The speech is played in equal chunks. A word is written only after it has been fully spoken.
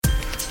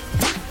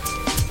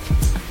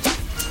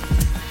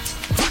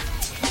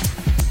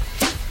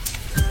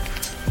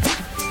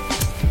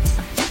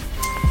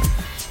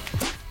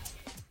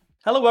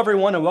Hello,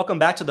 everyone, and welcome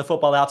back to the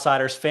Football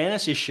Outsiders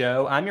Fantasy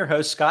Show. I'm your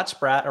host, Scott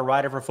Spratt, a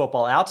writer for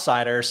Football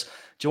Outsiders,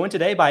 joined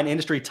today by an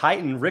industry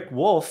titan, Rick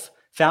Wolf,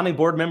 founding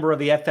board member of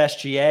the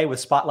FSGA with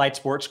Spotlight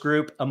Sports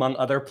Group, among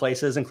other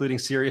places, including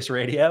Sirius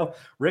Radio.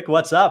 Rick,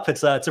 what's up?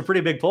 It's a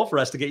pretty big pull for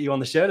us to get you on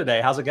the show today.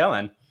 How's it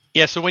going?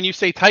 Yeah, so when you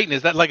say Titan,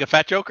 is that like a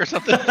fat joke or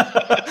something?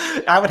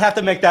 I would have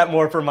to make that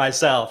more for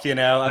myself, you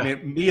know. I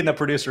mean, me and the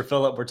producer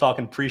Philip were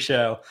talking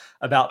pre-show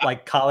about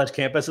like college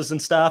campuses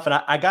and stuff, and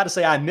I got to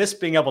say, I miss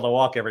being able to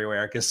walk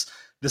everywhere because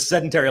the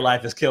sedentary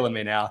life is killing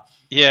me now.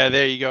 Yeah,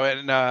 there you go.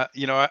 And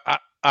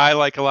I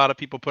like a lot of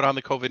people put on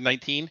the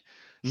COVID-19.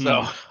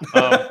 So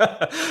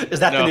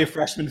is that the new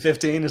freshman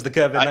 15? Is the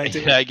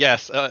COVID-19? I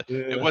guess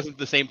it wasn't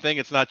the same thing.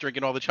 It's not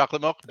drinking all the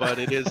chocolate milk, but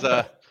it is.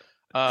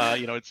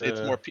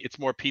 It's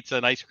more pizza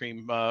and ice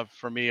cream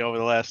for me over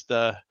the last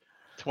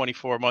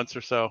 24 months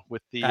or so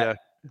with the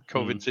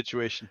COVID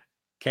situation.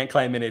 Can't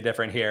claim any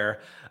different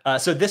here.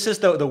 So this is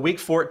the Week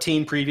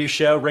 14 preview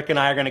show. Rick and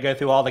I are going to go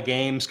through all the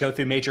games, go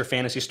through major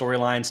fantasy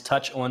storylines,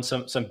 touch on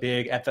some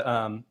big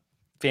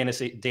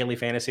daily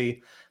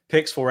fantasy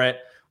picks for it.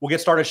 We'll get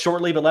started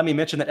shortly, but let me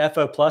mention that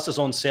FO Plus is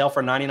on sale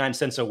for 99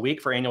 cents a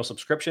week for annual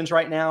subscriptions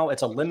right now.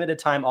 It's a limited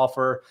time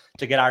offer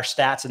to get our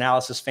stats,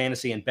 analysis,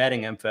 fantasy, and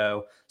betting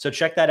info. So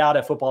check that out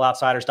at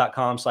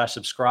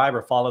footballoutsiders.com/subscribe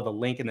or follow the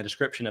link in the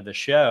description of the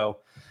show.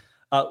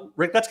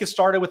 Rick, let's get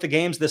started with the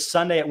games this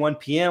Sunday at 1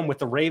 p.m. with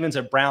the Ravens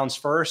at Browns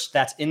first.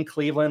 That's in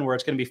Cleveland, where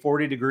it's going to be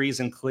 40 degrees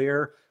and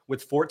clear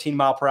with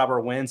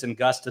 14-mile-per-hour winds and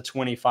gusts to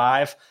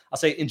 25. I'll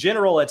say, in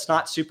general, it's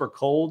not super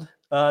cold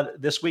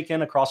this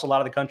weekend across a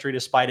lot of the country,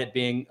 despite it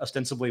being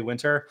ostensibly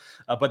winter.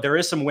 But there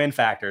is some wind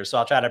factors, so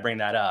I'll try to bring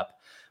that up.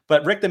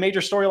 But Rick, the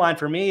major storyline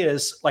for me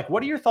is, like,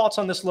 what are your thoughts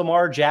on this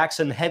Lamar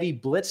Jackson heavy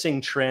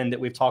blitzing trend that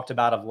we've talked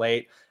about of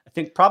late? I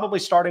think probably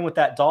starting with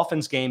that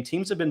Dolphins game,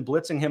 teams have been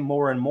blitzing him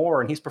more and more,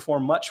 and he's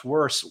performed much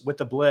worse with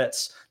the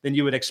blitz than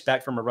you would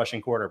expect from a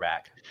rushing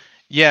quarterback.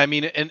 Yeah, I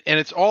mean, and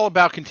it's all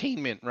about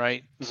containment,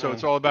 right? Mm-hmm. So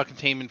it's all about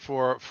containment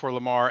for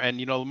Lamar. And,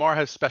 you know, Lamar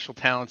has special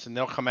talents, and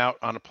they'll come out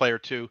on a play or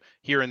two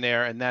here and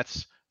there, and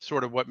that's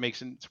sort of what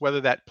makes it,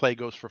 whether that play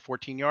goes for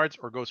 14 yards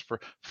or goes for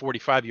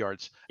 45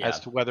 yards as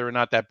to whether or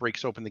not that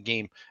breaks open the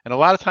game. And a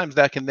lot of times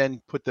that can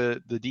then put the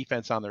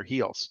defense on their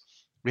heels.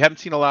 We haven't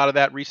seen a lot of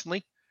that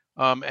recently.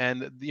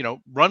 And, you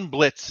know, run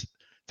blitz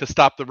to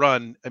stop the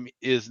run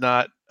is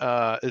not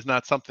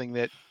something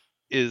that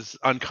is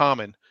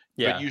uncommon.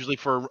 Yeah. But usually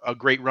for a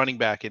great running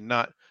back and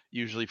not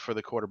usually for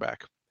the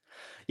quarterback.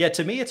 Yeah,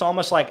 to me, it's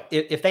almost like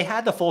if they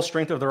had the full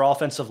strength of their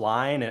offensive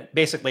line, and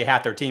basically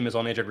half their team is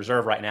on injured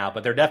reserve right now,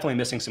 but they're definitely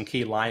missing some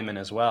key linemen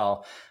as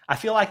well. I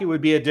feel like it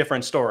would be a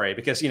different story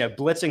because, you know,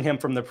 blitzing him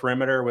from the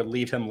perimeter would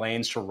leave him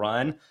lanes to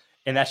run.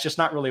 And that's just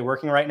not really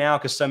working right now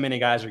because so many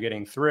guys are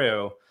getting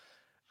through.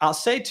 I'll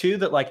say, too,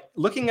 that like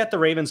looking at the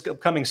Ravens'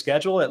 upcoming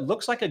schedule, it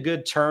looks like a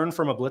good turn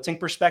from a blitzing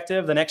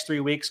perspective. The next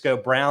 3 weeks go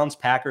Browns,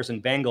 Packers,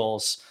 and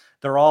Bengals.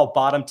 They're all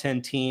bottom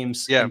 10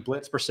 teams in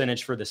blitz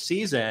percentage for the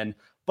season.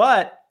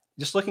 But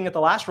just looking at the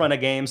last run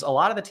of games, a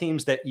lot of the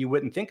teams that you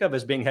wouldn't think of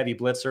as being heavy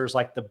blitzers,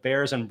 like the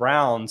Bears and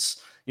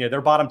Browns, you know, they're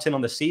bottom 10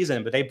 on the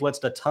season, but they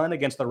blitzed a ton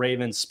against the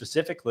Ravens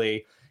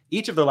specifically.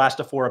 Each of their last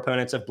 4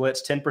 opponents have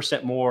blitzed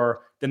 10%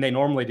 more than they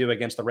normally do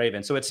against the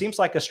Ravens. So it seems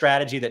like a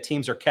strategy that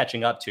teams are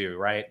catching up to,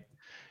 right?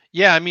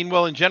 Yeah, I mean,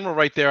 well, in general,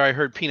 right there, I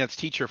heard Peanut's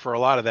teacher for a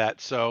lot of that.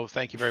 So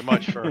thank you very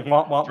much for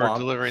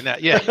delivering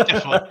that. Yeah,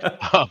 definitely.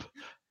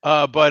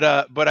 But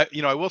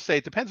I will say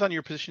it depends on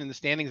your position in the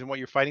standings and what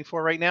you're fighting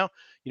for right now.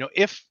 You know,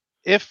 if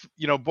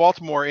you know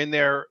Baltimore in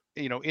their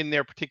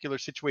particular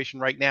situation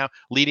right now,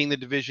 leading the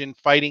division,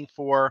 fighting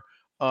for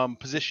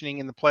positioning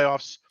in the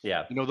playoffs.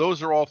 Yeah, you know,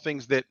 those are all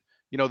things that,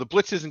 you know, the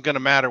blitz isn't going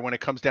to matter when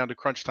it comes down to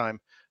crunch time.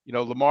 You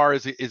know, Lamar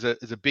is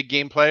a big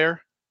game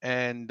player,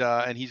 and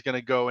he's going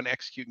to go and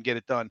execute and get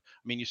it done.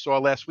 I mean, you saw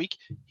last week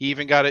he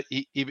even got it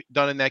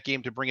done in that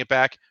game to bring it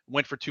back.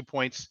 Went for 2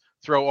 points.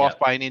 Throw off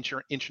by an inch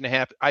and a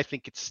half. I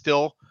think it's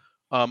still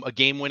a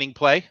game-winning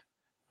play,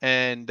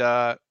 and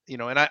you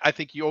know, and I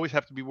think you always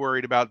have to be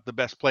worried about the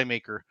best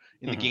playmaker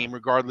in the game,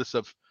 regardless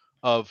of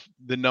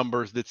the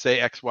numbers that say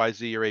X, Y,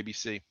 Z, or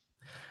ABC.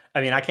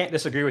 I mean, I can't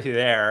disagree with you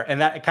there,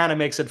 and that kind of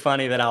makes it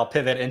funny that I'll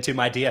pivot into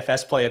my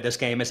DFS play of this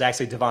game is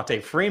actually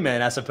Devontae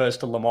Freeman as opposed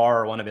to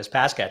Lamar or one of his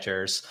pass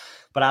catchers.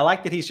 But I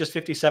like that he's just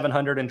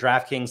 5,700 in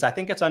DraftKings. I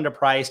think it's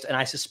underpriced, and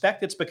I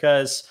suspect it's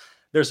because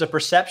there's a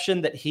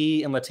perception that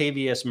he and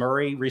Latavius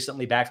Murray,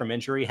 recently back from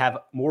injury, have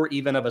more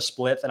even of a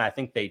split than I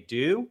think they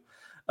do.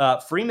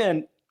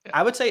 Freeman,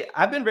 I would say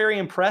I've been very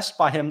impressed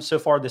by him so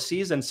far this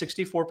season.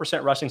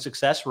 64% rushing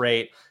success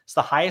rate. It's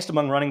the highest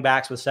among running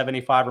backs with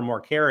 75 or more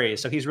carries.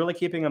 So he's really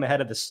keeping them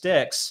ahead of the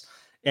sticks.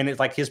 And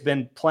it's like he's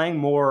been playing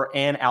more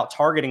and out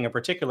targeting in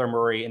particular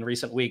Murray in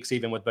recent weeks,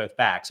 even with both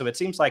backs. So it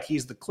seems like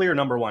he's the clear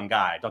number one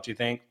guy, don't you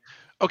think?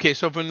 Okay,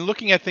 so when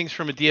looking at things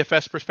from a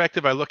DFS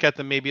perspective, I look at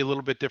them maybe a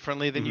little bit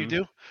differently than you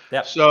do.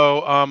 Yep.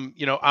 So,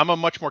 you know, I'm a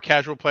much more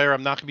casual player.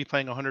 I'm not going to be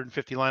playing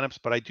 150 lineups,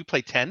 but I do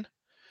play 10.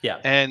 Yeah.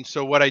 And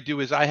so what I do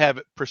is I have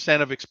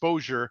percent of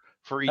exposure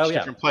for each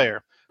different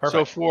player. Perfect.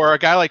 So for a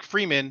guy like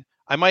Freeman,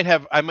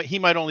 he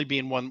might only be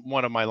in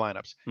one of my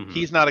lineups. Mm-hmm.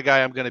 He's not a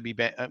guy I'm going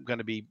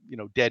to be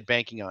dead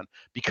banking on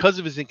because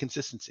of his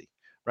inconsistency,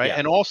 right? Yeah.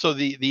 And also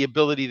the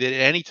ability that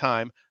at any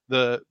time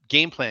the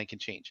game plan can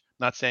change.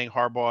 Not saying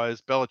Harbaugh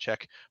is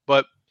Belichick,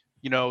 but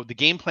the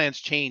game plans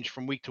change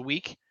from week to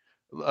week.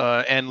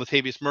 And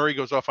Latavius Murray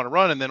goes off on a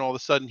run, and then all of a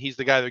sudden he's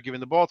the guy they're giving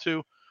the ball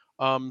to.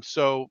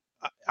 So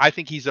I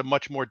think he's a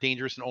much more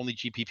dangerous and only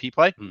GPP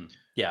play.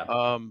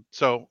 Yeah.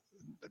 So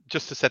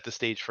just to set the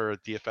stage for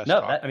DFS.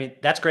 No,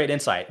 that's great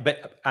insight.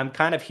 But I'm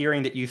kind of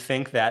hearing that you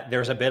think that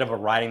there's a bit of a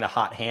riding the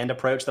hot hand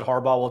approach that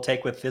Harbaugh will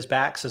take with his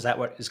backs. Is that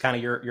what is kind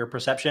of your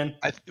perception?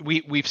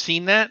 We've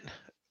seen that,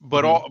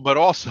 but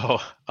also,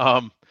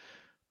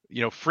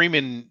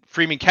 Freeman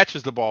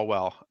catches the ball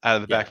well out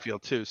of the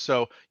backfield too.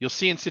 So you'll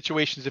see in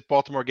situations if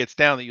Baltimore gets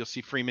down that you'll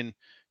see Freeman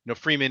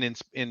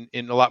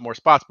in a lot more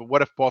spots. But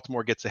what if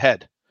Baltimore gets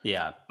ahead?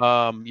 Yeah.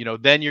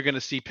 Then you're going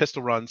to see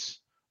pistol runs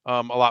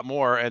a lot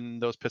more,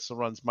 and those pistol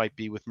runs might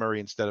be with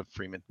Murray instead of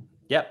Freeman.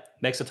 Yep,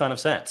 makes a ton of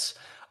sense.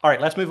 All right,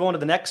 let's move on to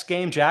the next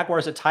game.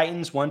 Jaguars at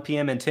Titans, 1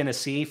 p.m. in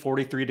Tennessee,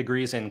 43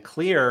 degrees and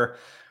clear.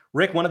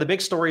 Rick, one of the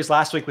big stories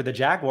last week with the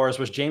Jaguars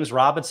was James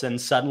Robinson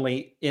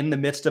suddenly in the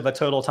midst of a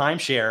total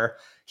timeshare.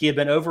 He had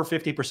been over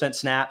 50%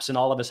 snaps in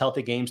all of his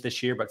healthy games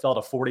this year, but fell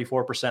to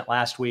 44%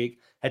 last week,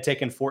 had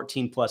taken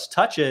 14-plus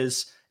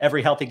touches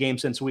every healthy game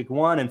since week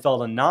 1, and fell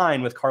to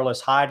 9 with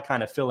Carlos Hyde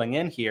kind of filling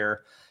in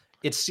here.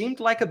 It seemed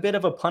like a bit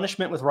of a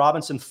punishment with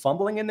Robinson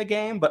fumbling in the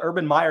game, but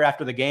Urban Meyer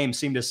after the game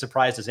seemed as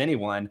surprised as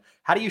anyone.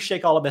 How do you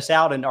shake all of this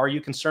out, and are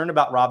you concerned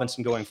about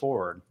Robinson going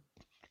forward?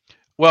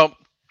 Well,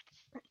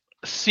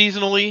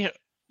 seasonally,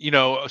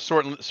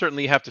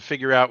 certainly you have to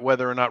figure out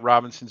whether or not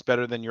Robinson's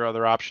better than your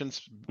other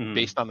options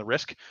based on the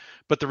risk.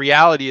 But the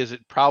reality is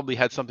it probably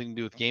had something to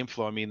do with game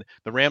flow. I mean,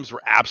 the Rams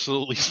were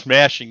absolutely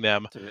smashing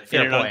them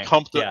in an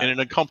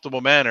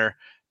uncomfortable manner.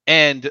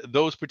 And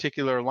those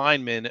particular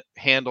linemen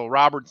handle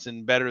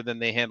Robertson better than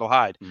they handle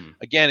Hyde.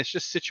 Again, it's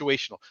just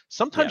situational.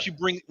 Sometimes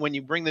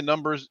when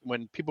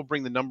people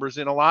bring the numbers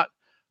in a lot,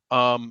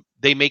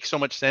 they make so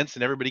much sense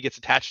and everybody gets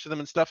attached to them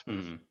and stuff.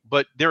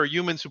 But there are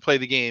humans who play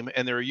the game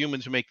and there are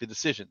humans who make the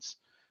decisions.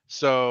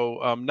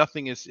 So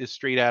nothing is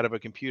straight out of a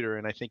computer.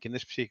 And I think in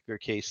this particular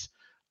case,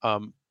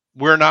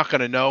 we're not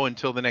going to know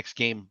until the next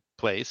game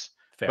plays.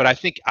 Fair. But I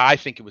think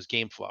it was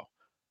game flow.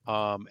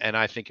 And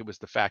I think it was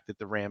the fact that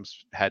the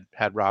Rams had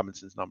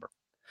Robinson's number.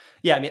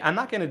 Yeah, I mean, I'm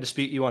not going to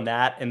dispute you on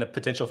that and the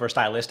potential for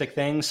stylistic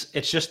things.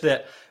 It's just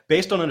that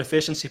based on an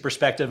efficiency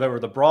perspective over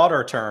the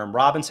broader term,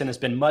 Robinson has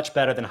been much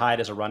better than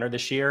Hyde as a runner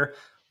this year.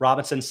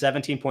 Robinson's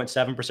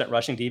 17.7%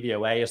 rushing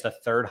DVOA is the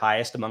third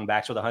highest among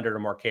backs with 100 or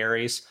more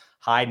carries.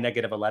 Hyde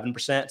negative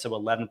 11%, so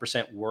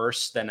 11%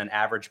 worse than an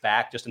average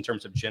back just in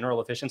terms of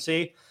general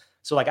efficiency.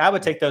 So I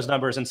would take those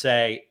numbers and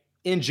say,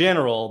 in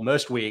general,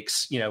 most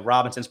weeks,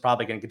 Robinson's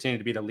probably going to continue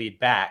to be the lead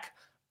back.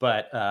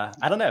 But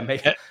I don't know.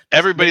 Maybe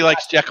everybody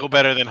likes Jekyll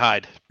better than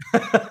Hyde.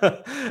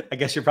 I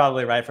guess you're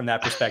probably right from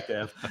that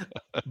perspective.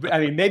 I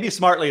mean, maybe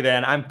smartly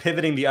then, I'm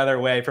pivoting the other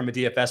way from a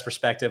DFS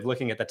perspective,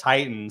 looking at the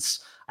Titans.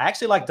 I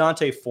actually like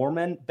D'Onta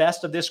Foreman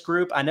best of this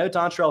group. I know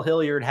Dontrell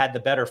Hilliard had the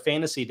better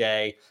fantasy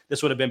day.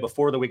 This would have been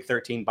before the Week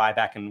 13 bye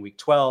back in Week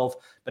 12.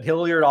 But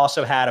Hilliard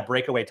also had a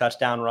breakaway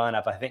touchdown run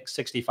of, I think,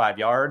 65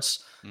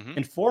 yards.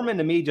 And Foreman,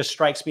 to me, just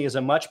strikes me as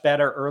a much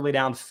better early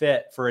down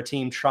fit for a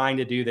team trying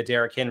to do the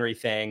Derrick Henry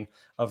thing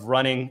of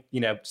running,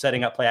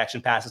 setting up play action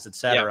passes, et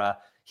cetera.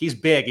 Yeah. He's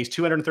big. He's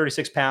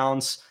 236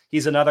 pounds.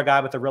 He's another guy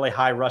with a really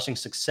high rushing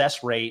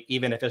success rate,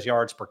 even if his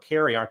yards per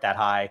carry aren't that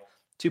high.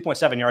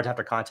 2.7 yards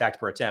after contact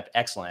per attempt.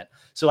 Excellent.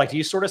 So do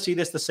you sort of see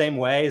this the same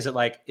way? Is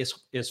it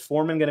is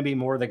Foreman going to be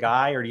more the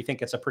guy, or do you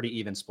think it's a pretty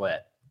even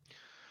split?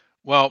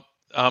 Well,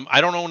 I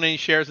don't own any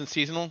shares in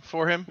seasonal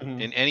for him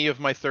in any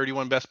of my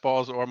 31 best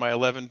balls or my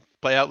 11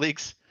 playout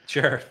leagues.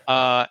 Sure.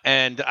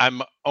 And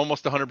I'm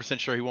almost 100%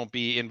 sure he won't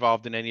be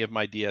involved in any of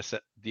my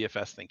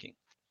DFS thinking.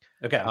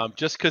 Okay.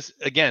 Just because,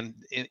 again,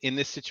 in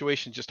this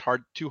situation, just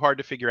too hard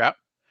to figure out.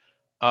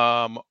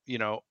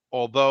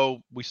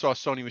 Although we saw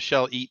Sony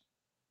Michel eat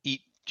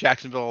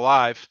Jacksonville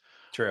alive.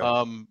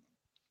 True.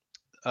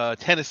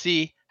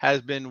 Tennessee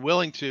has been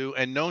willing to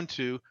and known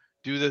to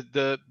do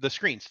the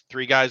screens.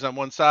 3 guys on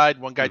one side,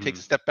 one guy takes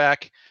a step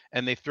back,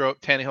 and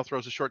Tannehill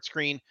throws a short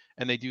screen,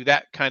 and they do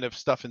that kind of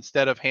stuff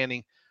instead of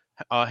handing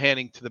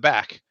to the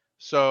back.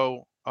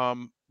 So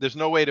there's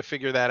no way to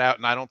figure that out,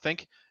 and I don't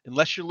think,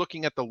 unless you're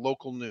looking at the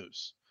local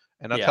news.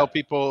 And I'll tell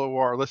people who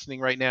are listening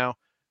right now,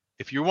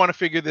 if you want to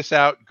figure this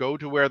out, go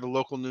to where the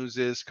local news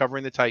is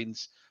covering the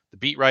Titans. The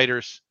beat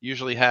writers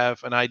usually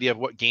have an idea of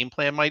what game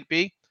plan might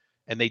be,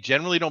 and they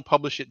generally don't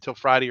publish it until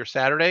Friday or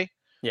Saturday.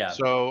 Yeah.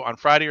 So on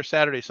Friday or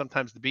Saturday,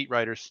 sometimes the beat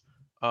writers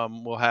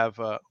will have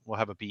a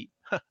beat.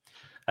 I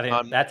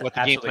think that's what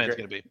the game plan is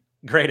going to be.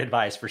 Great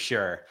advice for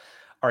sure.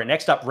 All right,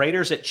 next up,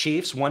 Raiders at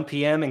Chiefs, 1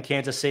 p.m. in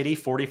Kansas City,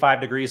 45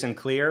 degrees and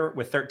clear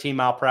with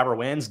 13-mile-per-hour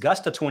winds,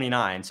 gust to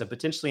 29, so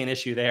potentially an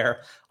issue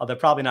there, although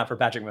probably not for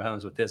Patrick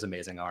Mahomes with his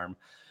amazing arm.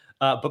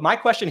 But my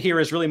question here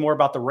is really more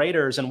about the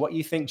Raiders and what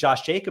you think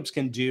Josh Jacobs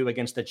can do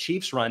against the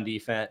Chiefs' run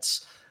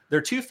defense. There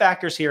are two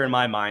factors here in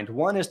my mind.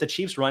 One is the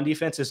Chiefs' run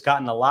defense has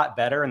gotten a lot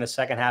better in the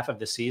second half of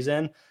the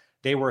season.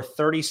 They were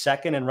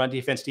 32nd in run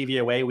defense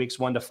DVOA weeks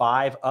 1 to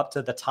 5, up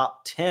to the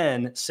top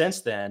 10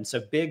 since then.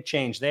 So big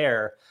change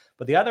there.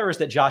 But the other is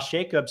that Josh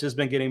Jacobs has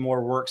been getting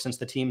more work since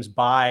the team's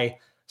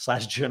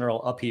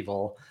bye/general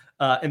upheaval.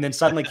 And then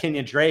suddenly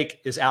Kenyon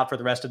Drake is out for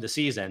the rest of the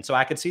season. So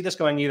I could see this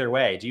going either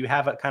way. Do you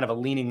have a kind of a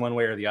leaning one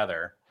way or the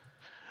other?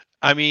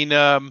 I mean,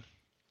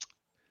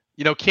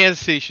 Kansas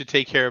City should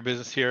take care of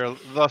business here.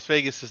 Las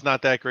Vegas is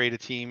not that great a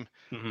team.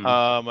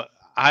 Mm-hmm.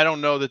 I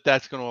don't know that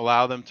that's going to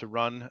allow them to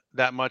run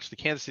that much. The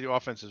Kansas City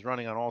offense is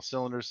running on all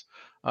cylinders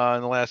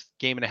in the last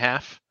game and a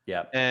half.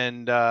 Yeah.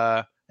 And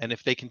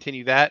if they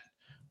continue that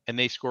and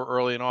they score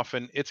early and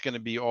often, it's going to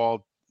be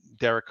all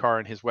Derek Carr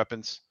and his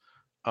weapons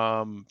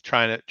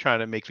trying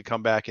to make the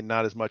comeback, and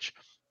not as much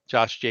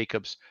Josh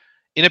Jacobs.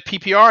 In a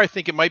PPR, I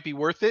think it might be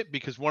worth it,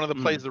 because one of the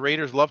plays the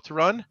Raiders love to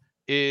run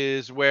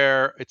is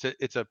where it's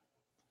a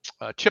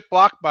chip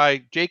block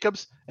by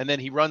Jacobs, and then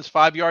he runs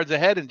 5 yards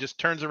ahead and just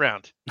turns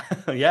around.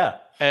 Yeah.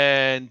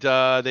 And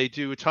they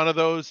do a ton of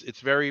those.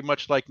 It's very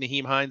much like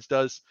Nyheim Hines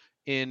does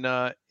in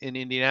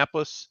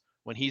Indianapolis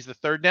when he's the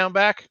third down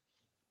back,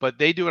 but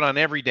they do it on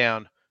every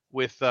down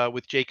with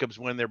Jacobs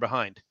when they're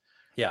behind.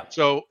 Yeah.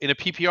 So in a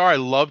PPR, I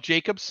love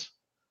Jacobs.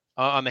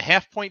 On the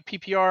half point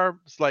PPR,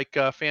 it's like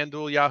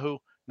FanDuel, Yahoo,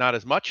 not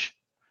as much.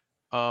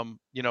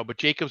 But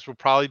Jacobs will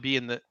probably be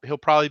in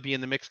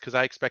the mix, because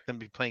I expect them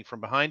to be playing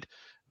from behind,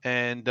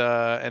 and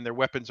their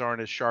weapons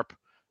aren't as sharp,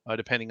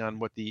 depending on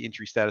what the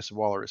injury status of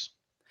Waller is.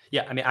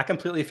 Yeah, I mean, I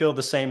completely feel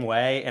the same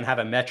way, and have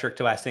a metric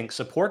to, I think,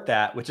 support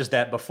that, which is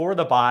that before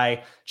the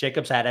bye,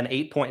 Jacobs had an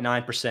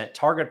 8.9%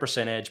 target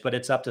percentage, but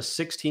it's up to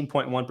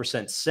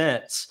 16.1%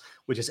 since,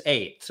 which is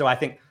 8. So I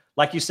think,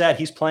 like you said,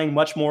 he's playing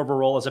much more of a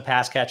role as a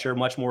pass catcher,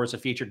 much more as a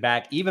featured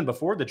back, even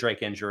before the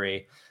Drake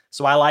injury.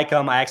 So I like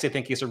him. I actually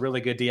think he's a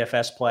really good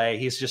DFS play.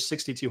 He's just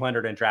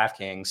 6,200 in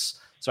DraftKings.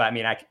 So, I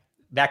mean,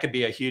 that could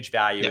be a huge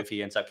value if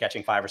he ends up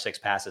catching 5 or 6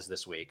 passes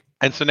this week.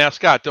 And so now,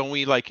 Scott, don't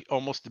we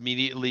almost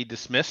immediately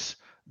dismiss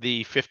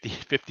the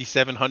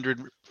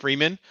 5,700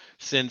 Freeman,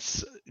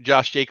 since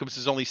Josh Jacobs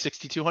is only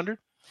 6,200?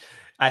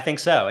 I think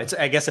so.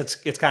 I guess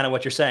it's kind of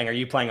what you're saying. Are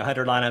you playing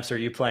 100 lineups or are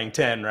you playing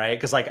 10, right?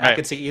 Because right. I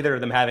could see either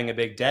of them having a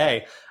big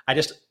day. I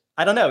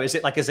don't know. Is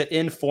it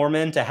in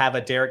Foreman to have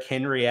a Derrick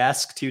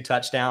Henry-esque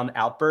 2-touchdown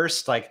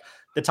outburst? Like,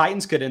 the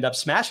Titans could end up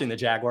smashing the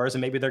Jaguars,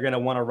 and maybe they're going to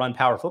want to run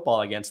power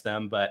football against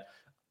them. But,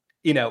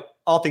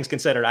 all things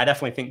considered, I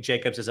definitely think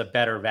Jacobs is a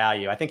better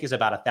value. I think he's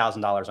about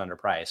 $1,000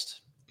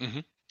 underpriced. Mm-hmm.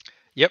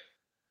 Yep.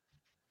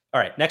 All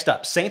right, next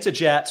up, Saints at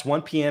Jets,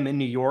 1 p.m. in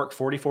New York,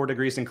 44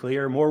 degrees and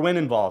clear, more wind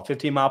involved,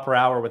 15 mile per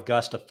hour with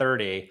gusts to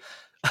 30.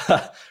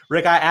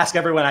 Rick, I ask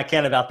everyone I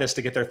can about this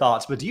to get their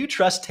thoughts, but do you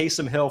trust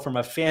Taysom Hill from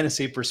a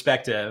fantasy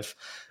perspective?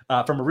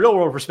 From a real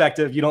world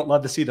perspective, you don't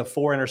love to see the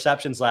 4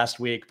 interceptions last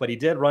week, but he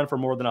did run for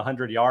more than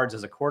 100 yards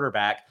as a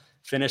quarterback,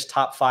 finished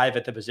top 5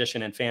 at the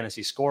position in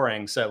fantasy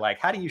scoring. So,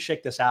 how do you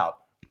shake this out?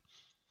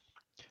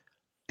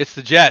 It's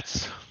the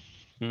Jets.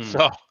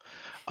 So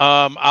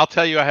I'll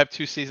tell you, I have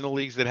 2 seasonal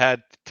leagues that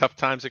had tough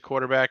times at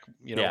quarterback,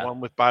 one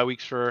with bye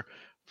weeks for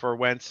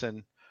Wentz,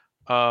 and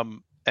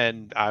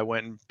I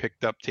went and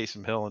picked up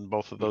Taysom Hill in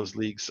both of those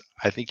leagues.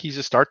 I think he's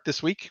a start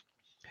this week.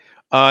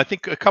 I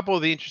think a couple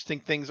of the interesting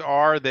things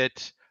are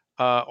that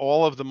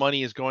all of the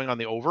money is going on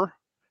the over,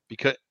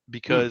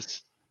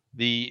 because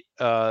the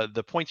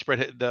point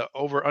spread, the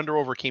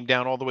over came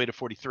down all the way to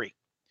 43.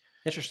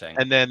 Interesting.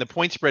 And then the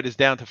point spread is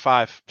down to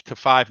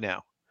 5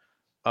 now.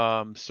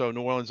 So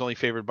New Orleans only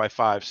favored by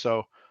 5.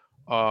 So,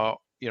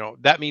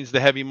 that means the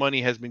heavy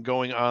money has been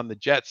going on the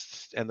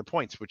Jets and the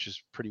points, which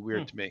is pretty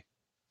weird to me.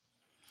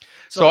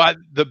 So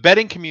the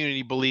betting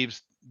community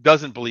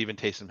doesn't believe in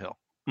Taysom Hill,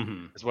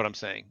 is what I'm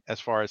saying, as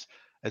far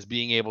as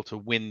being able to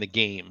win the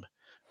game.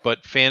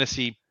 But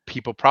fantasy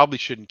people probably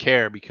shouldn't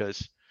care,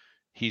 because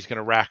he's going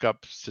to rack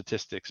up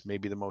statistics,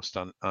 maybe the most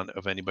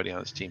of anybody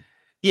on his team.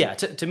 Yeah,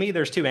 to me,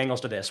 there's 2 angles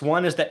to this.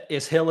 One is that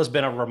Hill has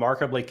been a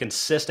remarkably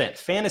consistent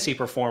fantasy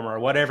performer,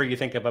 whatever you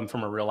think of him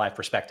from a real life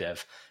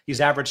perspective. He's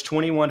averaged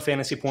 21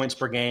 fantasy points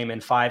per game in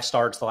 5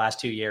 starts the last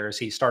 2 years.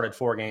 He started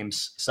 4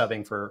 games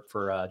subbing for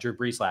Drew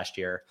Brees last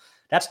year.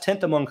 That's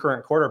 10th among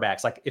current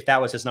quarterbacks. If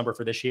that was his number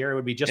for this year, it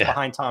would be just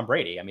behind Tom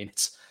Brady. I mean,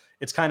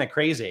 it's kind of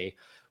crazy.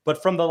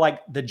 But from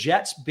the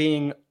Jets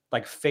being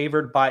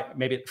favored by,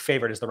 maybe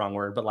favored is the wrong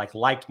word, but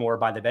liked more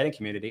by the betting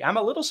community, I'm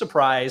a little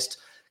surprised,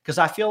 because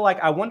I feel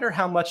I wonder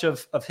how much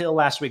of Hill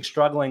last week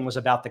struggling was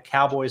about the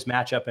Cowboys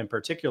matchup in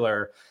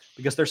particular,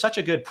 because they're such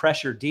a good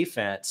pressure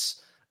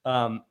defense.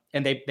 And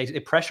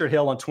they pressured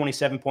Hill on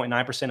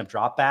 27.9% of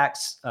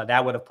dropbacks.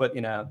 That would have put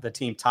the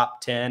team top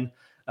 10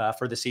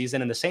 for the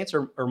season. And the Saints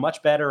are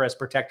much better as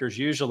protectors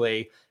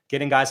usually,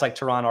 getting guys like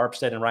Teron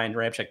Armstead and Ryan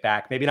Ramczyk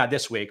back. Maybe not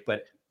this week,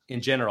 but in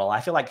general.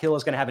 I feel like Hill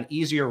is going to have an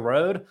easier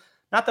road.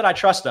 Not that I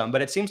trust them,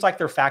 but it seems like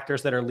there are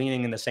factors that are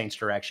leaning in the Saints'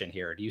 direction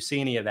here. Do you see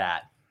any of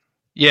that?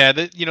 Yeah,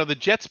 the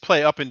Jets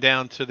play up and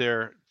down to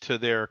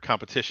their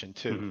competition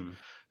too.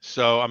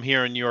 So I'm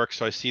here in New York,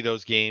 so I see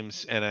those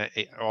games, and I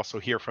also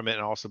hear from it, and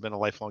I've also been a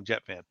lifelong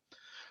Jet fan.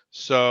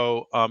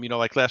 So,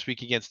 like last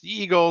week against the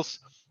Eagles,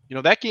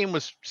 that game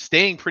was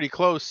staying pretty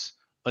close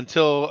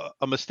until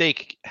a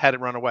mistake had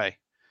it run away.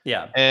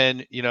 Yeah.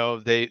 And,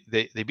 they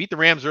beat the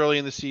Rams early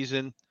in the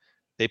season.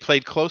 They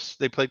played close.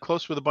 They played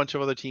close with a bunch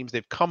of other teams.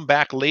 They've come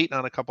back late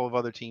on a couple of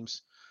other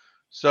teams.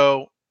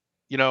 So,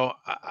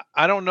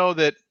 I don't know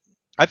that.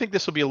 I think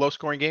this will be a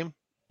low-scoring game.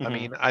 Mm-hmm. I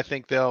mean, I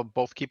think they'll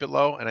both keep it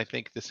low, and I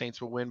think the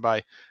Saints will win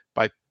by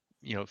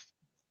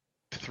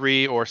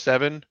 3 or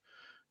 7.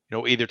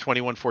 Either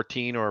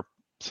 21-14 or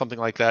something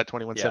like that,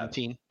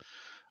 21-17.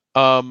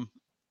 Yeah.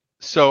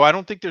 So I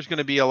don't think there's going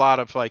to be a lot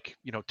of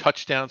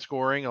touchdown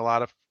scoring,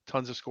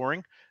 tons of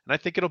scoring, and I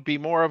think it'll be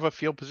more of a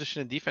field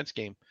position and defense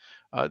game.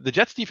 The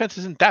Jets defense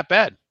isn't that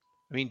bad.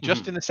 I mean,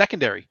 just in the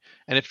secondary,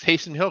 and if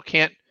Taysom Hill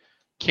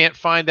can't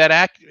find that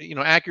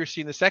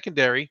accuracy in the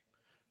secondary,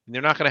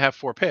 they're not going to have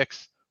 4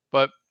 picks,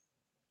 but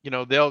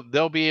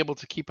they'll be able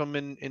to keep them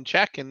in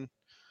check, and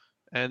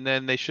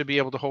then they should be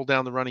able to hold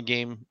down the running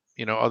game,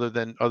 other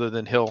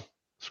than Hill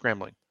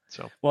scrambling.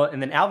 So well, and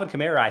then Alvin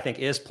Kamara, I think,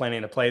 is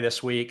planning to play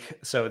this week,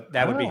 so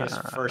that would be his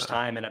first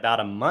time in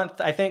about a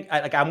month. I think.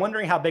 I'm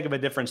wondering how big of a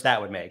difference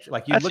that would make. You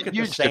look at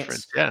the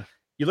Saints. Yeah.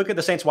 You look at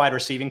the Saints wide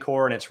receiving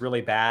core, and it's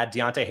really bad.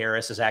 Deontay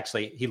Harris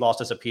he lost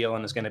his appeal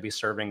and is going to be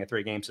serving a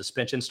 3-game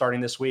suspension starting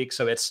this week.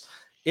 So it's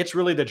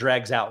really the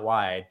dregs out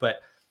wide.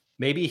 But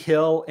maybe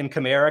Hill and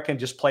Kamara can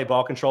just play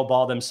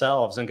ball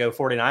themselves and go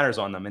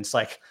 49ers on them. It's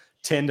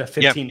 10 to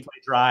 15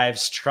 play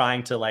drives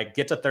trying to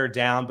get to third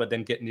down, but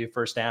then get new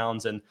first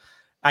downs. And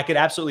I could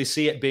absolutely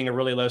see it being a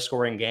really low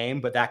scoring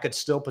game, but that could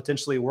still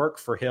potentially work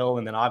for Hill.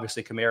 And then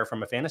obviously Kamara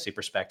from a fantasy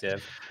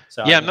perspective.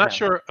 So yeah, I'm not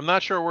sure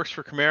it works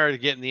for Kamara to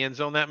get in the end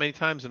zone that many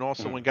times. And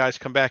also when guys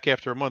come back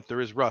after a month,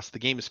 there is rust. The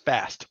game is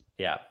fast.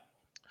 Yeah.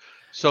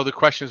 So the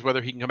question is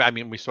whether he can come back. I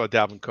mean, we saw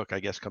Dalvin Cook, I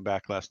guess, come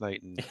back last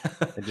night and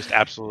just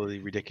absolutely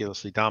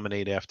ridiculously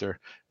dominate after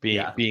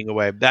being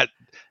away.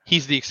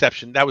 He's the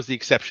exception. That was the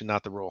exception,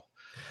 not the rule.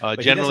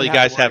 Generally,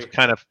 guys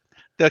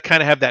they'll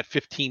kind of have that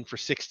 15 for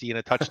 60 and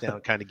a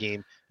touchdown kind of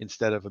game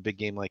instead of a big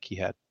game like he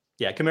had.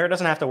 Yeah, Kamara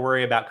doesn't have to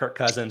worry about Kirk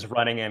Cousins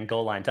running in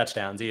goal line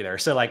touchdowns either.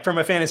 So, from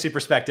a fantasy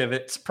perspective,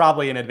 it's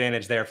probably an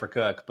advantage there for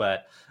Cook.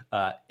 But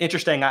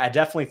interesting, I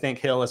definitely think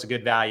Hill is a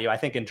good value. I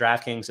think in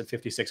DraftKings at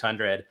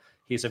 5,600,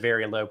 he's a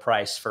very low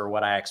price for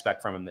what I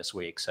expect from him this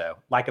week. So,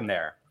 like him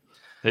there.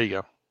 There you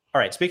go. All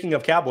right, speaking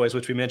of Cowboys,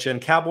 which we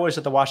mentioned, Cowboys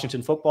at the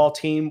Washington football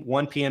team,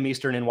 1 p.m.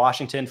 Eastern in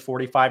Washington,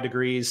 45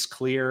 degrees,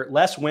 clear,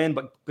 less wind,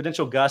 but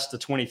potential gusts to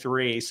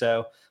 23.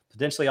 So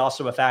potentially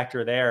also a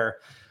factor there.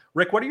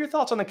 Rick, what are your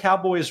thoughts on the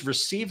Cowboys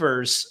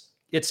receivers?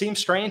 It seems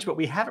strange, but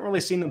we haven't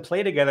really seen them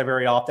play together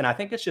very often. I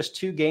think it's just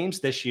 2 games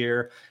this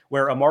year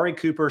where Amari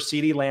Cooper,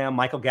 CeeDee Lamb,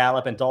 Michael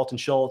Gallup, and Dalton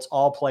Schultz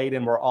all played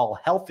and were all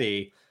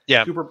healthy.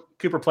 Yeah.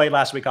 Cooper played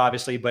last week,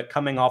 obviously, but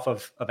coming off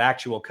of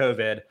actual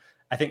COVID,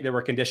 I think there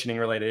were conditioning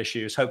related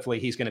issues. Hopefully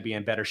he's going to be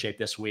in better shape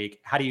this week.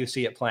 How do you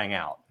see it playing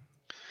out?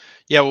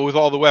 Yeah, well, with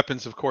all the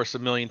weapons, of course, a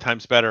million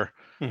times better.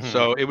 Mm-hmm.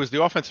 So it was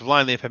the offensive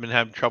line they've been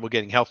having trouble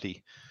getting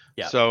healthy.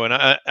 Yeah. So, and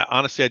I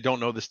honestly, I don't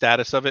know the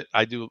status of it.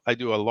 I do a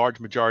large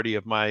majority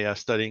of my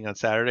studying on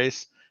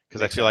Saturdays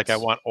because I feel like I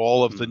want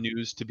all of the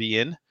news to be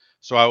in.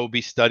 So I will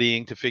be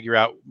studying to figure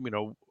out,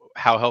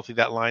 how healthy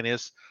that line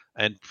is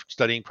and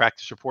studying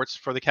practice reports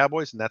for the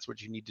Cowboys. And that's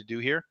what you need to do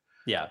here.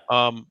 Yeah.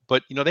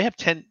 But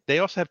they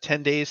also have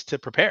 10 days to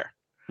prepare.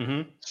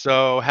 Mm-hmm.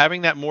 So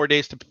having that more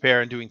days to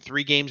prepare and doing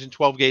 3 games in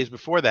 12 days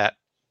before that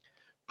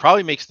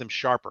probably makes them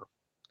sharper.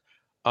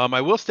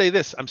 I will say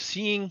this, I'm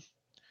seeing,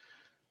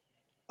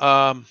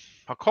 I'll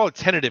call it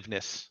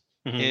tentativeness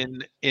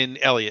in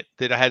Elliott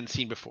that I hadn't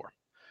seen before.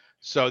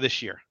 So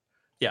this year,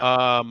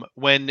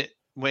 when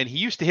he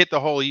used to hit the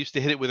hole, he used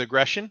to hit it with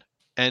aggression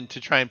and to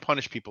try and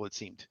punish people, it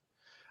seemed.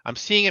 I'm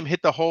seeing him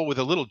hit the hole with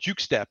a little juke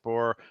step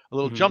or a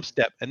little jump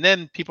step, and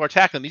then people are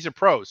tackling. These are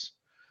pros.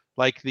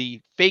 Like the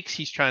fakes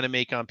he's trying to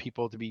make on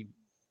people to be,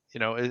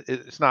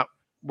 it's not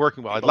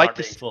working well. I'd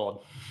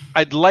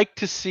like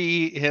to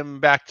see him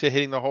back to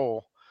hitting the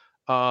hole,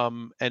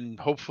 and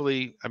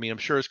hopefully, I'm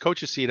sure his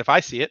coaches see it if I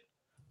see it.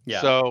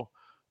 Yeah. So,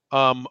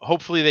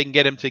 hopefully they can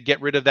get him to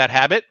get rid of that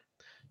habit.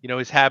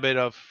 His habit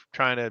of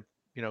trying to,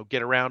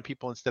 get around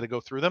people instead of go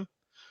through them.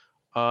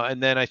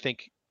 And then I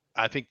think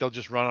they'll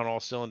just run on all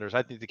cylinders.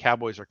 I think the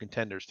Cowboys are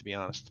contenders, to be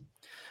honest.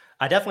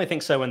 I definitely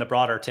think so in the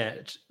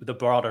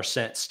broader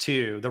sense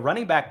too. The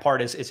running back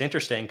part is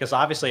interesting because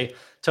obviously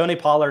Tony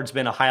Pollard's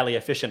been a highly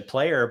efficient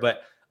player,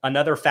 but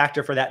another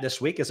factor for that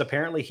this week is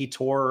apparently he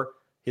tore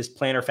his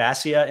plantar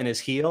fascia in his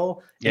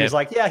heel. And he's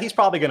like, yeah, he's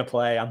probably going to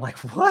play. I'm like,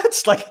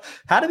 what?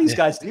 How do these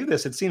guys do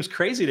this? It seems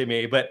crazy to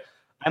me, but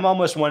I'm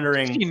almost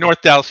wondering. You've seen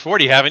North Dallas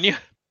 40, haven't you?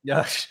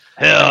 Yeah.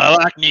 Hell, I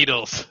like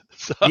needles.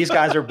 So. These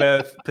guys are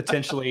both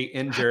potentially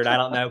injured. I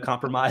don't know,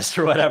 compromised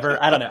or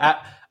whatever. I don't know.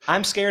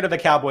 I'm scared of the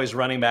Cowboys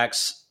running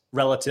backs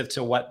relative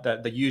to what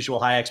the usual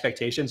high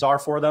expectations are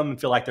for them. I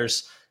feel like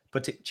there's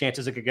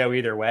chances it could go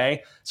either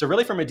way. So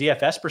really from a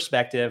DFS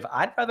perspective,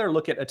 I'd rather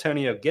look at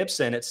Antonio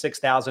Gibson at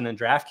 6,000 in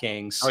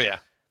DraftKings. Oh yeah.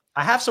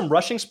 I have some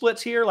rushing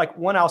splits here. Like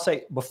one, I'll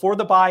say before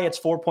the bye, it's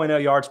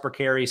 4.0 yards per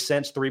carry.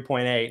 Since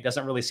 3.8,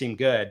 doesn't really seem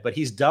good, but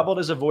he's doubled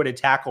his avoided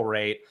tackle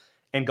rate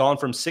and gone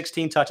from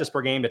 16 touches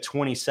per game to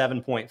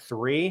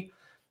 27.3.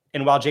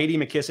 And while J.D.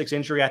 McKissic's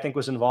injury, I think,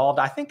 was involved,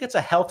 I think it's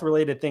a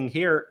health-related thing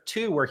here,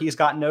 too, where he's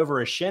gotten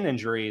over his shin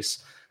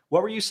injuries.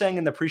 What were you saying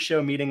in the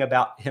pre-show meeting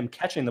about him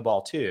catching the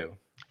ball, too?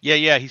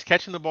 Yeah. He's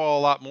catching the ball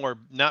a lot more,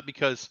 not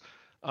because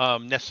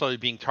necessarily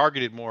being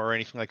targeted more or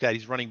anything like that.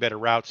 He's running better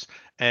routes,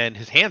 and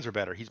his hands are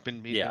better. He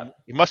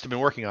must have been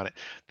working on it.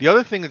 The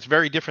other thing that's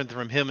very different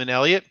from him and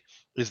Elliott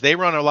is they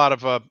run a lot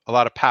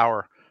of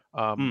power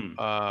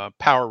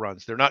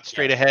runs. They're not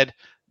straight ahead.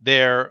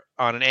 They're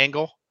on an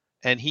angle.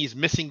 And he's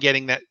missing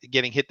getting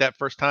hit that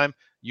first time,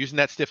 using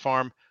that stiff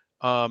arm,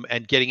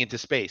 and getting into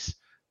space.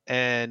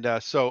 And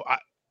so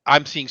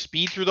I'm seeing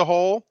speed through the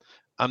hole.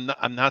 I'm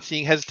not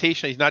seeing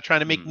hesitation. He's not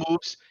trying to make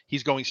moves.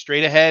 He's going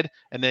straight ahead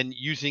and then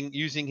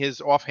using his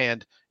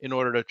offhand in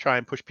order to try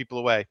and push people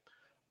away.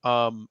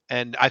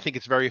 And I think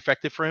it's very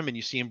effective for him. And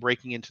you see him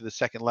breaking into the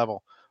second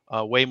level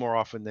way more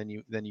often than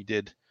you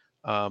did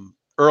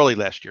late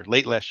last year.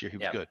 He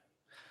was good.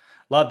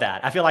 Love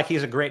that. I feel like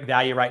he's a great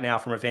value right now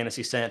from a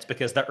fantasy sense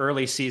because the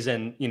early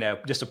season,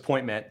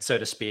 disappointment, so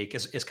to speak,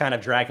 is kind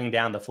of dragging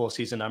down the full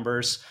season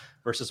numbers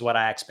versus what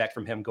I expect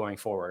from him going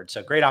forward.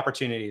 So great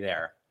opportunity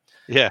there.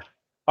 Yeah.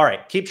 All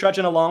right. Keep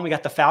trudging along. We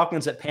got the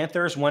Falcons at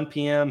Panthers, 1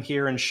 p.m.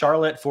 here in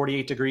Charlotte,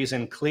 48 degrees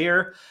and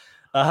clear.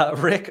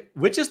 Rick,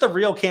 which is the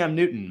real Cam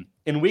Newton?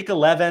 In week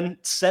 11,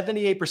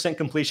 78%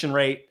 completion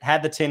rate,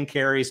 had the 10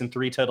 carries and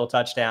 3 total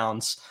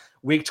touchdowns.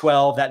 Week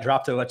 12, that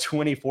dropped to a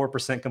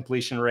 24%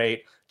 completion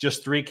rate,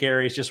 just 3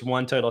 carries, just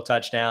 1 total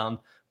touchdown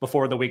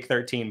before the week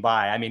 13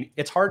 bye. I mean,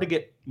 it's hard to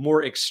get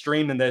more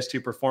extreme than those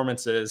two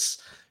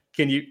performances.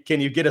 Can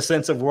you get a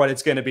sense of what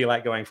it's going to be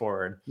like going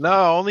forward?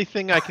 No, only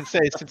thing I can say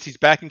is since he's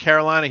back in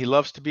Carolina, he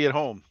loves to be at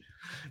home.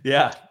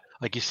 Yeah.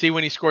 Like you see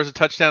when he scores a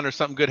touchdown or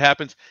something good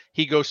happens,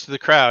 he goes to the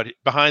crowd.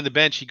 Behind the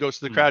bench, he goes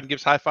to the crowd and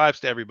gives high fives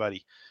to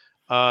everybody.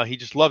 He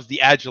just loves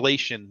the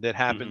adulation that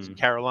happens in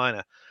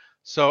Carolina.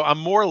 So I'm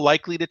more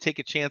likely to take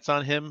a chance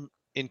on him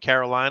in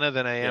Carolina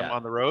than I am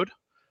on the road.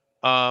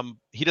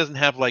 He doesn't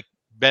have like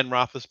Ben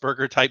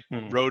Roethlisberger type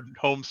road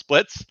home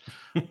splits.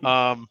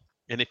 And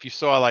if you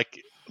saw like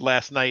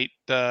last night,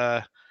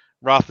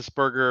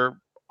 Roethlisberger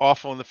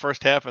awful in the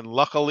first half and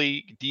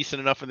luckily decent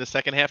enough in the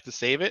second half to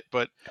save it.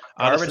 But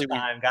honestly,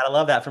 gotta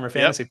love that from a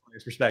fantasy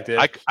player's perspective.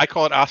 I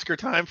call it Oscar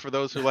time for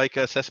those who like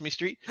Sesame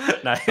Street.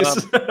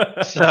 Nice.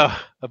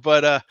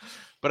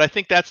 But I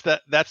think that's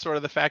sort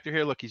of the factor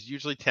here. Look, he's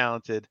usually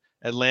talented.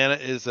 Atlanta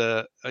is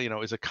a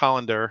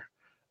colander,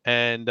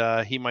 and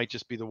he might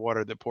just be the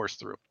water that pours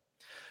through.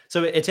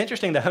 So it's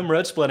interesting. The home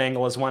road split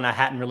angle is one I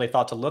hadn't really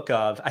thought to look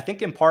of. I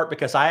think in part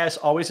because I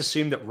always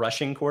assumed that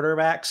rushing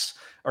quarterbacks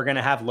are going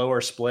to have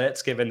lower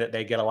splits, given that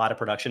they get a lot of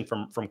production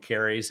from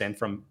carries and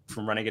from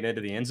running it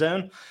into the end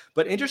zone.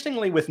 But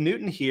interestingly, with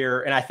Newton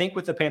here, and I think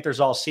with the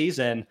Panthers all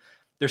season,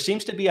 there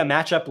seems to be a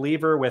matchup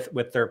lever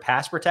with their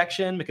pass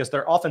protection because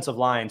their offensive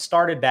line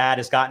started bad,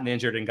 has gotten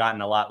injured, and gotten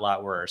a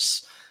lot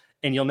worse.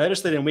 And you'll notice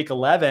that in week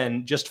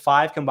 11, just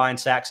 5 combined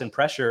sacks and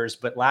pressures,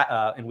 but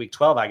in week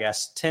 12, I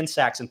guess, 10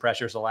 sacks and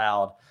pressures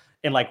allowed.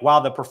 And like,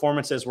 while the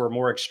performances were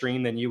more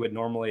extreme than you would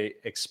normally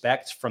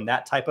expect from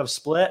that type of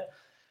split,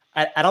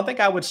 I don't think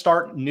I would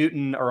start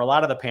Newton or a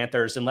lot of the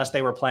Panthers unless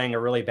they were playing a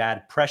really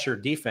bad pressure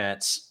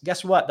defense.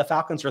 Guess what? The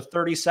Falcons are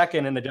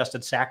 32nd in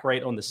adjusted sack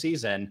rate on the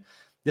season.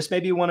 This may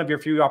be one of your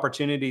few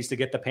opportunities to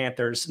get the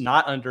Panthers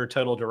not under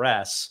total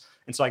duress.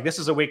 And so, like, this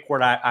is a week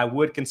where I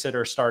would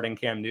consider starting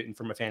Cam Newton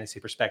from a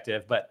fantasy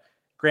perspective. But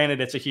granted,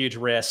 it's a huge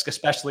risk,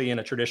 especially in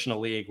a traditional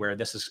league where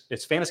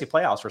it's fantasy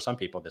playoffs for some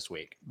people this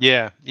week.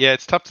 Yeah.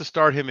 It's tough to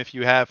start him if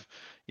you have,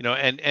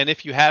 and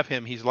if you have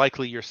him, he's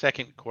likely your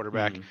second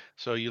quarterback.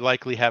 So you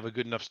likely have a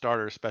good enough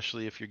starter,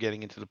 especially if you're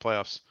getting into the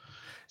playoffs.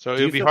 So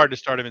it would be hard to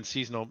start him in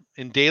seasonal.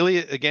 In daily,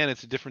 again,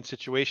 it's a different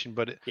situation.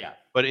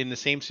 But in the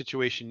same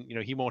situation,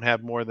 he won't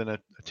have more than a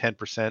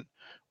 10%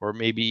 or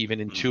maybe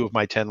even in 2 of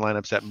my 10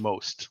 lineups at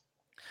most.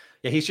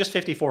 Yeah, he's just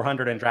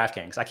 5,400 in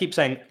DraftKings. I keep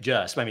saying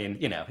just. I mean,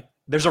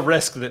 there's a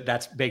risk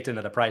that's baked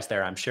into the price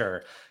there, I'm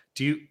sure.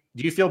 Do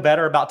you feel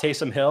better about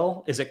Taysom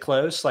Hill? Is it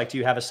close? Like, do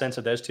you have a sense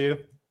of those two?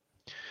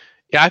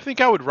 Yeah, I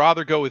think I would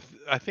rather go with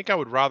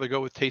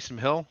Taysom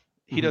Hill.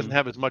 He doesn't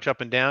have as much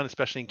up and down,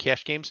 especially in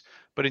cash games.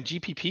 But in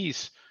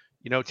GPPs,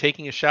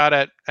 taking a shot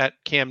at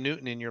Cam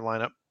Newton in your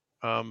lineup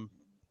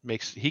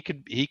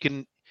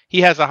he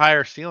has a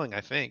higher ceiling,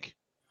 I think.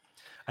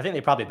 I think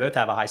they probably both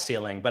have a high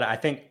ceiling, but I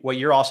think what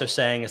you're also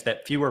saying is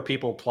that fewer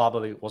people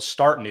probably will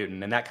start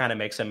Newton, and that kind of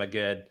makes him a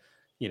good,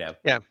 Yeah.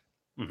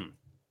 Mm-hmm.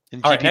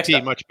 In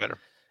GPP, much better.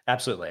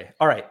 Absolutely.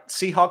 All right.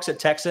 Seahawks at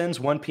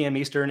Texans, 1 p.m.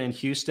 Eastern in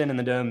Houston in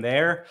the Dome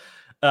there.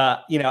 I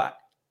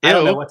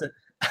don't know what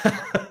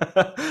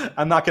to...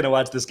 I'm not going to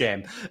watch this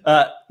game.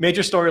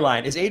 Major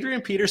storyline. Is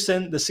Adrian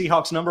Peterson the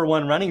Seahawks' number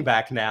 1 running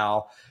back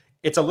now?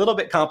 It's a little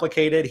bit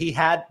complicated. He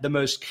had the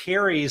most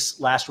carries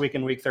last week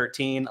in week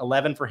 13,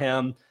 11 for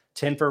him,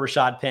 10 for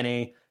Rashad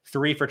Penny,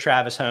 3 for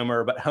Travis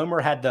Homer, but Homer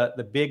had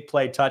the big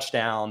play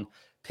touchdown.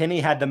 Penny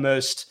had the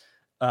most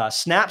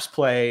snaps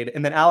played,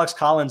 and then Alex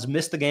Collins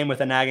missed the game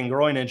with a nagging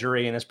groin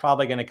injury and is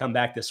probably going to come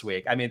back this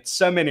week. I mean,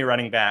 so many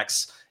running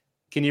backs.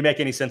 Can you make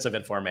any sense of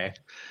it for me?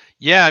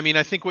 Yeah, I mean,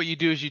 I think what you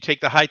do is you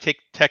take the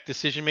high-tech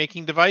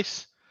decision-making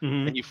device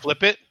and you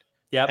flip it.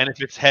 Yep. And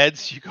if it's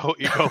heads, you go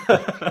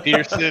for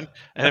Peterson,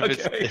 and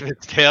if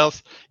it's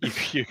tails,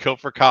 you go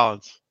for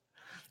Collins.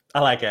 I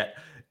like it.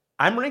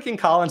 I'm ranking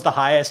Collins the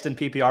highest in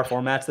PPR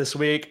formats this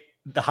week,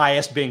 the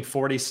highest being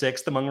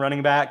 46th among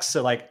running backs.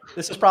 So, like,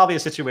 this is probably a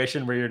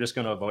situation where you're just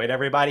going to avoid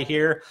everybody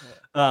here.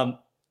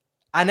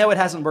 I know it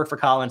hasn't worked for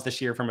Collins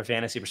this year from a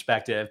fantasy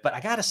perspective, but I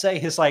got to say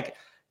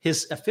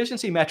his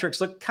efficiency metrics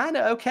look kind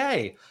of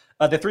okay.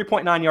 The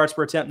 3.9 yards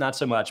per attempt, not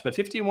so much, but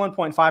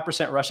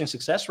 51.5% rushing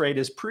success rate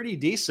is pretty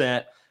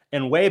decent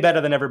and way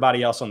better than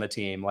everybody else on the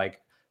team.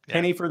 Like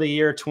Penny for the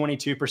year,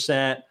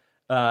 22%.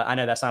 I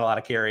know that's not a lot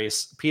of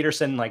carries.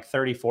 Peterson, like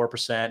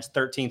 34%,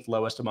 13th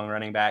lowest among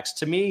running backs.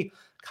 To me,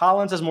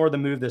 Collins is more the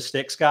move the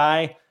sticks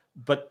guy,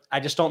 but I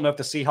just don't know if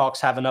the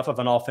Seahawks have enough of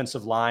an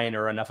offensive line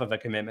or enough of a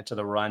commitment to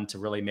the run to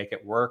really make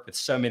it work with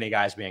so many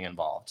guys being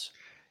involved.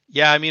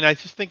 Yeah, I mean, I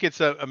just think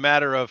it's a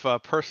matter of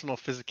personal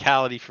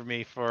physicality for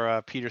me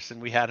for Peterson.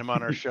 We had him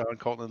on our show on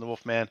Colton and the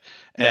Wolfman,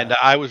 and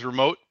I was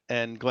remote,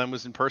 and Glenn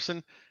was in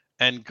person.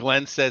 And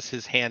Glenn says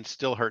his hand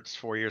still hurts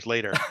 4 years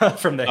later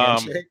from the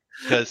handshake.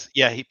 Because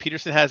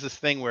Peterson has this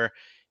thing where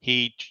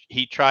he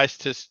tries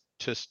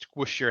to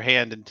squish your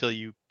hand until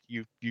you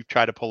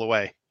try to pull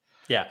away.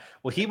 Yeah,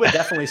 well, he would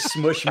definitely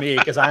smush me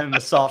because I'm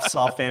a soft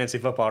fantasy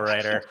football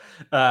writer.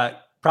 I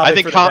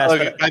think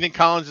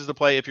Collins is the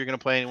play if you're going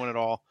to play anyone at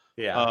all.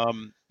 Yeah.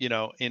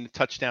 In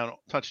touchdown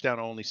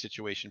only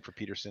situation for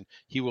Peterson,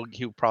 he'll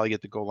probably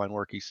get the goal line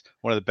work. He's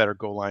one of the better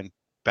goal line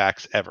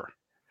backs ever.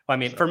 I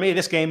mean, for me,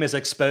 this game is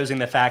exposing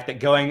the fact that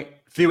going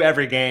through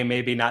every game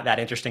may be not that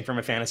interesting from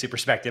a fantasy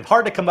perspective.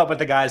 Hard to come up with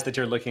the guys that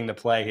you're looking to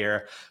play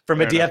here. From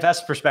a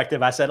DFS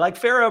perspective, I said, like,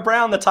 Pharaoh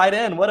Brown, the tight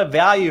end, what a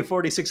value,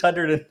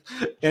 4,600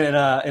 in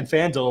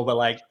FanDuel. But,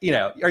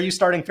 are you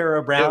starting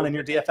Pharaoh Brown in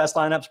your DFS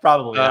lineups?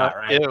 Probably not,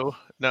 right? Ew.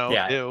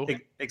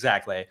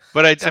 Exactly.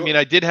 But I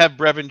did have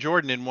Brevin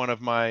Jordan in one of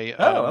my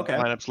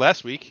lineups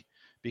last week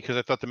because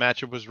I thought the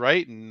matchup was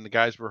right and the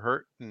guys were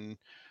hurt. And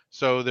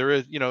so there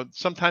is,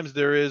 sometimes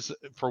there is,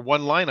 for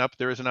one lineup,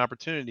 there is an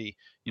opportunity,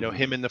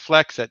 him in the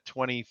flex at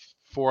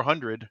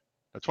 2,400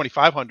 or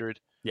 2,500,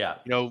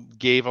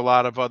 gave a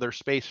lot of other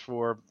space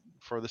for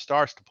the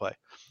stars to play.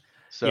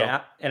 So,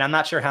 yeah, and I'm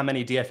not sure how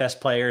many DFS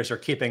players are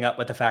keeping up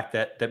with the fact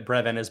that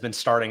Brevin has been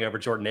starting over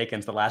Jordan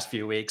Akins the last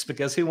few weeks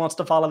because who wants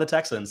to follow the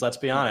Texans? Let's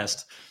be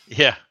honest.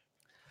 Yeah.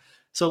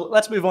 So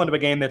let's move on to a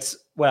game that's,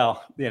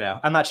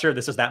 I'm not sure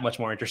this is that much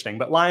more interesting,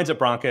 but Lions at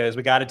Broncos,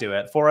 we got to do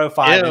it.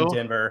 4:05 in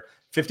Denver,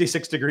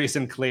 56 degrees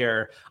and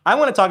clear. I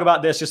want to talk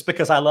about this just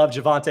because I love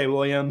Javonte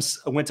Williams.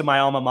 I went to my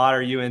alma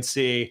mater, UNC.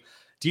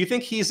 Do you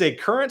think he's a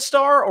current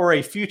star or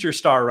a future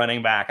star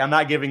running back? I'm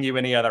not giving you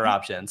any other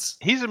options.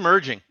 He's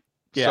emerging.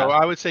 Yeah. So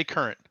I would say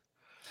current.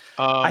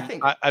 I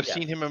think I've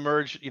seen him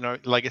emerge.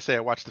 Like I say,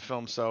 I watched the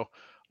film, so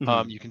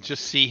you can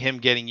just see him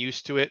getting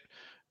used to it.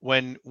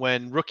 When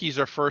rookies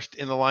are first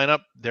in the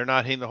lineup, they're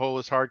not hitting the hole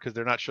as hard because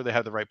they're not sure they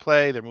have the right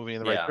play. They're moving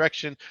in the right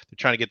direction. They're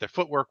trying to get their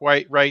footwork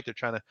right. They're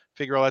trying to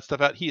figure all that stuff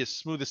out. He is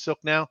smooth as silk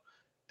now,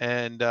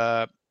 and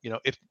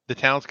if the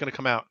talent's going to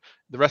come out,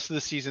 the rest of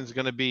the season is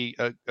going to be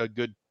a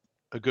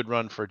good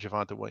run for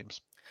Javonte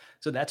Williams.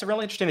 So that's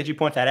really interesting that you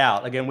point that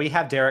out. Again, we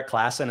have Derek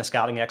Klassen, a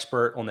scouting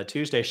expert, on the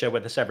Tuesday show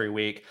with us every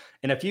week.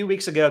 And a few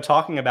weeks ago,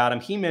 talking about him,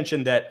 he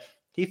mentioned that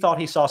he thought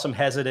he saw some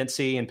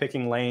hesitancy in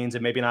picking lanes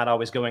and maybe not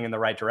always going in the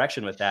right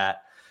direction with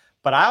that.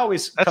 But I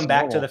always come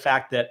back to the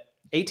fact that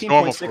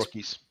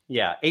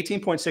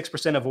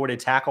 18.6% avoided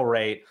tackle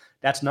rate.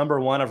 That's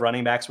number one of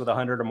running backs with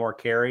 100 or more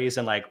carries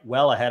and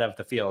well ahead of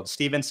the field.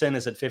 Stevenson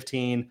is at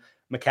 15%,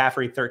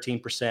 McCaffrey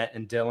 13%,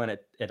 and Dillon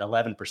at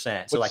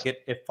 11%. So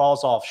it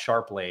falls off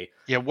sharply.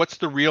 Yeah, what's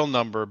the real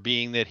number,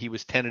 being that he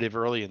was tentative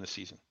early in the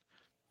season?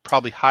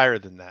 Probably higher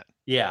than that.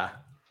 Yeah.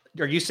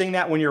 Are you seeing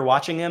that when you're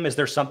watching him? Is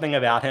there something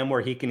about him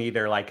where he can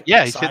either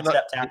he's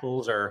sidestep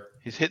tackles or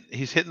he's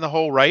hitting the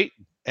hole right,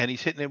 and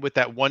he's hitting it with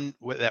that one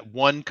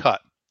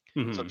cut.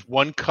 Mm-hmm. So it's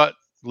one cut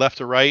left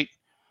to right,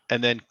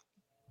 and then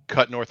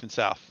cut north and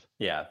south.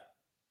 Yeah.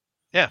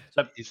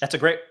 So that's a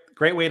great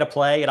way to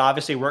play. It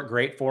obviously worked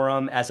great for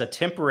him as a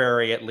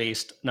temporary, at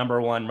least, number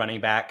one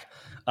running back.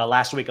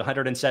 Last week,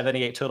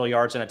 178 total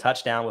yards and a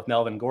touchdown with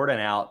Melvin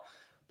Gordon out.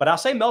 But I'll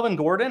say Melvin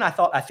Gordon,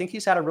 I think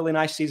he's had a really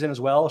nice season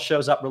as well.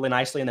 Shows up really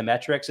nicely in the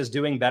metrics, is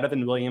doing better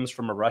than Williams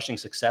from a rushing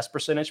success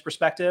percentage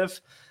perspective.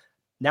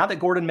 Now that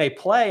Gordon may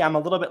play, I'm a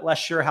little bit less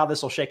sure how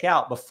this will shake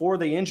out. Before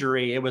the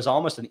injury, it was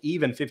almost an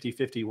even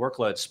 50-50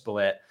 workload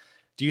split.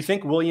 Do you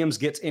think Williams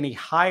gets any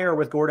higher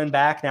with Gordon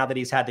back now that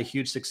he's had the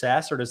huge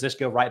success, or does this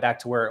go right back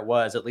to where it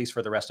was, at least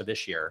for the rest of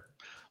this year?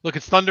 Look,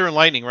 it's thunder and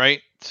lightning, right?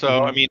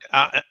 So, I mean,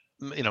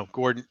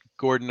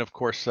 Gordon, of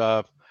course,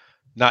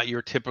 not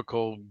your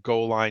typical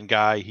goal line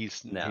guy.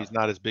 He's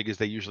not as big as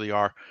they usually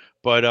are,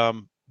 but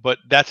but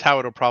that's how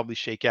it'll probably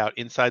shake out.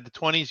 Inside the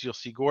 20s, you'll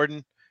see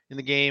Gordon in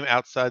the game.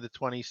 Outside the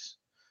 20s,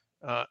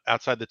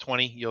 outside the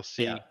 20, you'll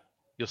see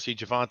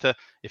Javonte.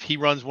 If he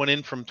runs one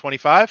in from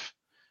 25,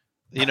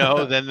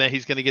 then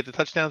he's going to get the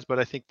touchdowns. But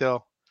I think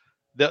they'll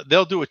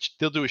do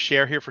a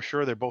share here for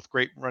sure. They're both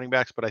great running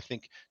backs, but I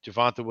think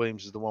Javonte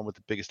Williams is the one with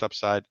the biggest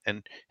upside,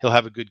 and he'll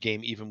have a good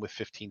game even with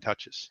 15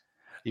 touches.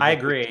 I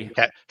agree.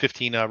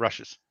 15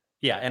 rushes.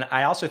 Yeah, and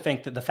I also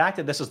think that the fact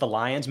that this is the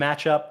Lions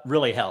matchup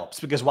really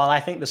helps, because while I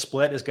think the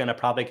split is going to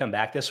probably come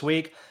back this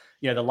week,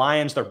 the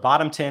Lions, they're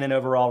bottom 10 in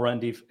overall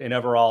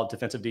overall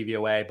defensive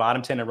DVOA,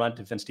 bottom 10 in run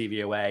defense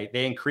DVOA.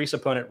 They increase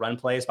opponent run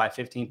plays by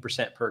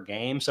 15% per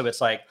game. So it's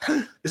like,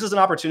 this is an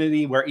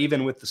opportunity where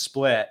even with the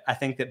split, I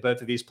think that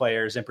both of these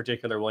players, in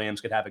particular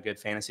Williams, could have a good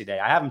fantasy day.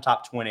 I have them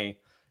top 20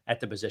 at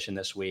the position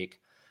this week.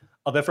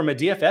 Although from a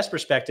DFS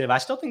perspective, I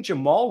still think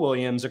Jamal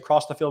Williams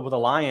across the field with the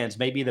Lions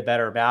may be the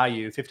better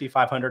value,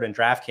 5,500 in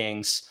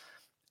DraftKings.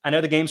 I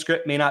know the game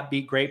script may not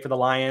be great for the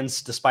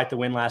Lions. Despite the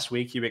win last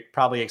week, you would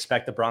probably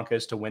expect the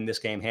Broncos to win this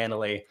game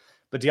handily.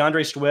 But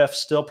DeAndre Swift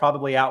still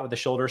probably out with a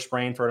shoulder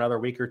sprain for another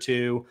week or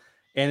two.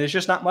 And there's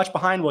just not much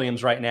behind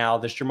Williams right now.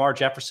 This Jamar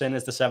Jefferson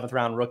is the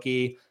 7th-round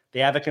rookie. They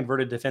have a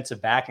converted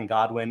defensive back in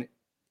Godwin.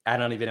 I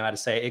don't even know how to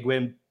say it.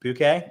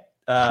 Igwebuike.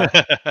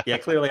 Yeah,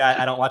 clearly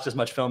I don't watch as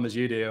much film as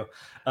you do.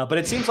 But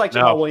it seems like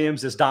Jamal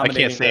Williams is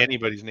dominating. I can't say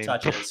anybody's name.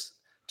 Touches.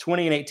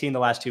 20 and 18 the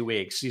last 2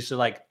 weeks.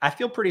 So I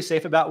feel pretty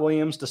safe about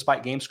Williams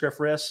despite game script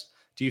risks.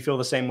 Do you feel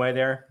the same way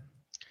there?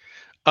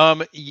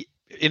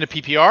 In a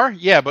PPR?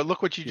 Yeah, but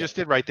look what you just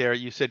did right there.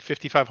 You said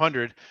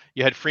 5,500.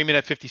 You had Freeman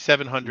at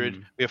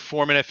 5,700. We have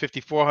Foreman at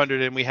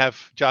 5,400, and we have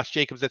Josh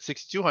Jacobs at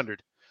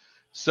 6,200.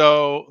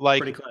 So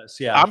pretty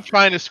close. Yeah. I'm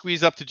trying to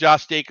squeeze up to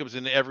Josh Jacobs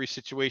in every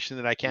situation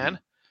that I can.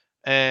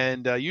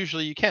 And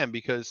usually you can,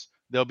 because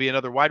there'll be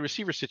another wide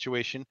receiver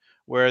situation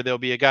where there'll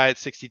be a guy at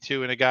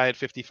 62 and a guy at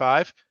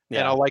 55.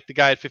 And I'll like the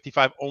guy at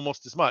 55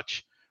 almost as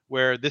much,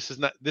 where this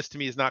to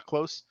me is not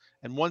close.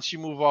 And once you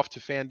move off to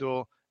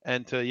FanDuel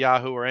and to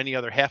Yahoo or any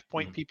other half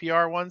point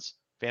PPR ones,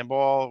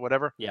 FanBall,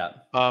 whatever. Yeah.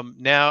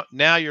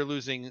 Now you're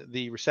losing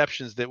the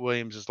receptions that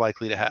Williams is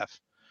likely to have.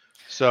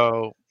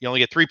 So you only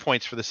get 3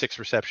 points for the 6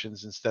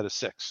 receptions instead of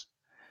 6.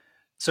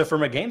 So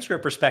from a game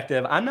script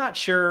perspective, I'm not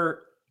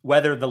sure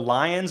whether the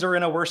Lions are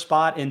in a worse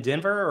spot in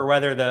Denver or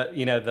whether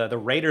the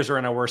Raiders are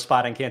in a worse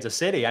spot in Kansas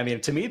City. I mean,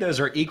 to me, those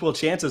are equal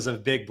chances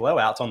of big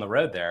blowouts on the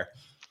road there.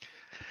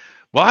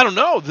 Well, I don't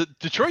know. The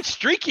Detroit's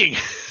streaking.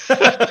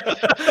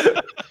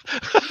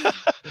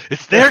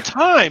 It's their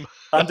time.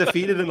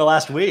 Undefeated in the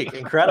last week.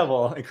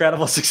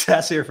 Incredible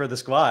success here for the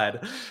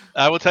squad.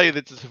 I will tell you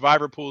that the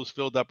survivor pool is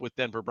filled up with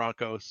Denver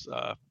Broncos.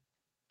 I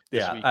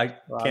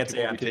can't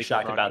say I'm too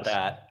shocked about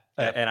that.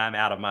 And I'm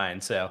out of mine.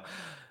 So,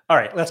 all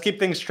right, let's keep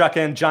things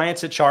trucking.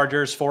 Giants at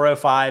Chargers,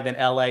 4:05 in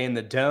LA in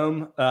the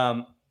Dome.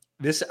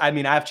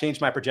 I've changed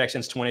my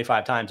projections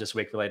 25 times this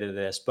week related to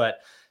this,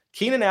 but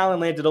Keenan Allen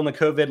landed on the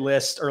COVID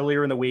list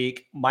earlier in the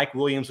week. Mike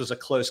Williams was a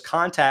close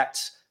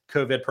contact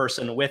COVID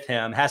person with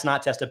him, has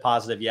not tested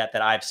positive yet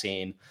that I've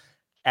seen.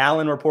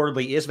 Allen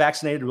reportedly is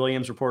vaccinated.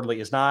 Williams reportedly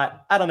is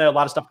not. I don't know, a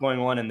lot of stuff going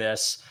on in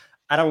this.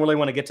 I don't really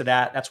want to get to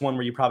that. That's one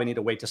where you probably need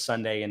to wait to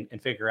Sunday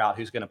and figure out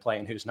who's going to play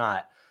and who's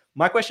not.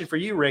 My question for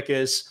you, Rick,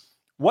 is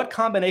what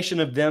combination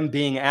of them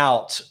being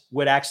out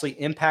would actually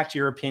impact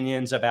your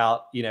opinions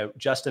about,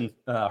 Justin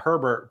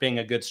Herbert being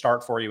a good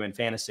start for you in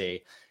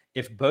fantasy?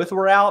 If both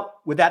were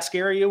out, would that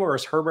scare you, or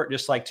is Herbert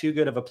just too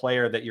good of a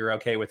player that you're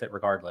okay with it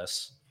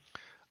regardless?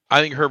 I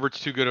think Herbert's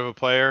too good of a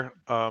player.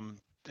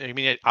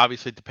 It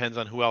obviously depends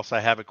on who else I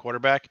have at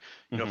quarterback.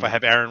 If I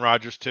have Aaron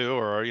Rodgers too,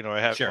 or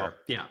I have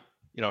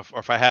or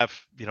if I have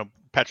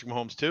Patrick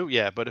Mahomes too,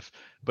 yeah. But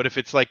if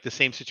it's like the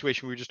same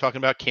situation we were just talking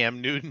about,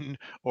 Cam Newton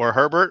or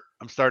Herbert,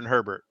 I'm starting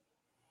Herbert.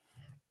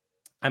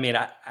 I mean,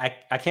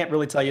 I can't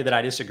really tell you that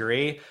I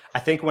disagree. I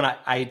think when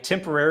I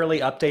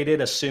temporarily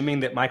updated, assuming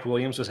that Mike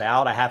Williams was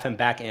out, I have him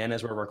back in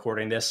as we're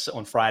recording this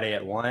on Friday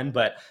at 1.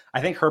 But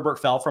I think Herbert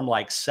fell from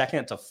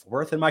 2nd to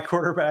 4th in my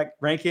quarterback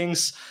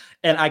rankings.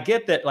 And I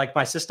get that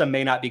my system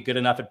may not be good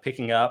enough at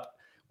picking up.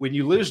 When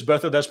you lose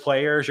both of those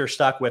players, you're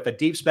stuck with a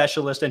deep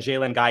specialist in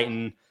Jalen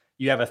Guyton.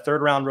 You have a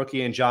 3rd-round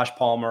rookie in Josh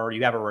Palmer.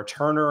 You have a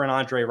returner in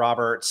Andre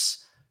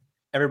Roberts.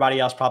 Everybody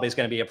else probably is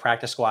going to be a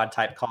practice squad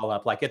type call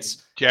up.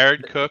 It's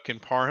Jared Cook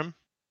and Parham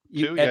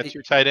too. That's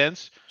your tight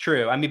ends.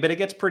 True. But it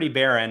gets pretty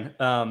barren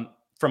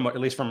at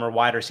least from a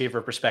wide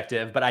receiver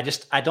perspective. But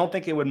I don't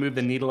think it would move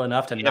the needle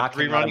enough to knock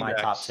him out of my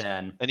top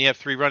 10. And you have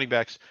 3 running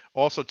backs,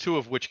 also 2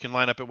 of which can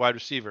line up at wide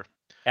receiver.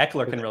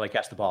 Eckler can really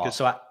catch the ball.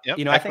 So I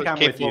think I'm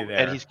with you there.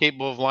 And he's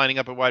capable of lining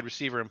up at wide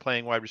receiver and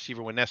playing wide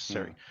receiver when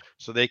necessary.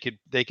 So they could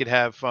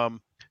have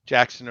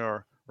Jackson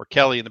or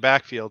Kelly in the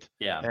backfield,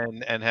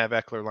 and have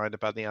Eckler lined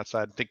up on the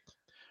outside. I think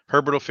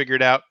Herbert will figure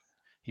it out.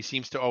 He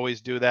seems to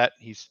always do that.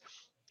 He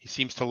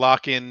seems to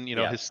lock in.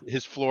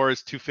 His floor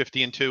is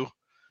 250 and 2.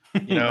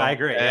 I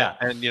agree.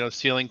 And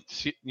ceiling.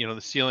 The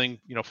ceiling.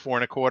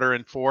 4.25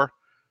 and 4.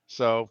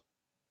 So,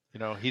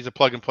 he's a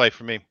plug and play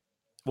for me.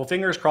 Well,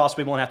 fingers crossed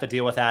we won't have to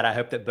deal with that. I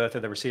hope that both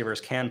of the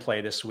receivers can play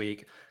this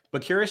week.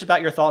 But curious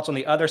about your thoughts on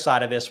the other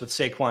side of this with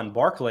Saquon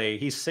Barkley.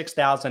 He's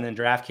 6,000 in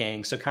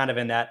DraftKings, so kind of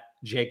in that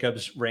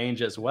Jacobs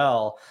range as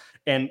well.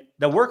 And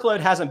the workload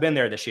hasn't been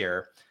there this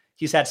year.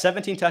 He's had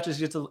 17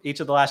 touches each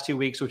of the last 2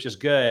 weeks, which is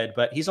good,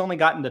 but he's only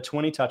gotten to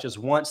 20 touches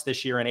once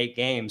this year in 8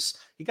 games.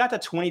 He got to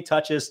 20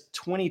 touches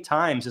 20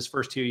 times his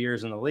first 2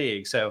 years in the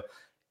league. So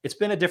it's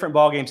been a different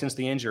ballgame since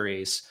the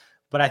injuries.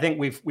 But I think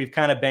we've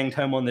kind of banged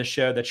home on this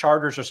show. The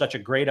Chargers are such a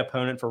great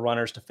opponent for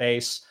runners to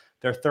face.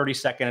 They're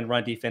 32nd in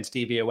run defense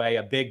DVOA,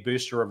 a big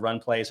booster of run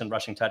plays and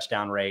rushing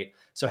touchdown rate.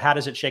 So how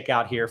does it shake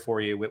out here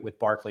for you with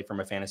Barkley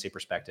from a fantasy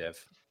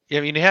perspective? Yeah,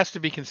 I mean, it has to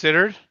be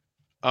considered,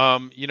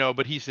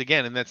 but he's,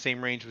 again, in that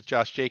same range with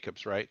Josh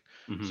Jacobs, right?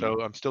 Mm-hmm.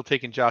 So I'm still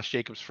taking Josh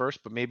Jacobs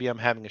first, but maybe I'm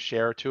having a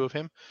share or two of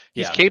him.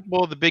 He's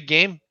capable of the big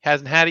game,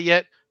 hasn't had it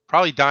yet,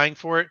 probably dying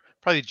for it.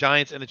 Probably the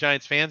Giants and the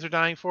Giants fans are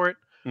dying for it.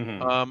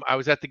 Mm-hmm. I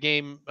was at the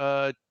game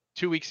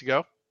 2 weeks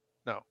ago.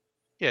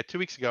 2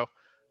 weeks ago.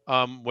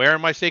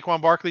 Wearing my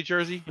Saquon Barkley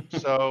jersey.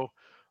 So,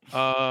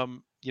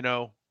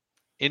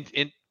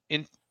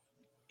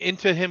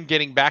 into him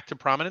getting back to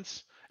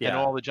prominence, and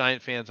all the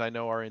Giant fans I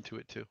know are into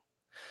it too.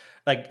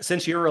 Like,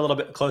 since you're a little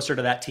bit closer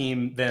to that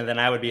team than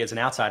I would be as an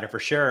outsider for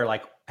sure,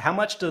 like, how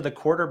much do the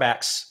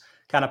quarterbacks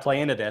kind of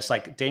play into this?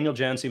 Like, Daniel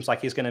Jones seems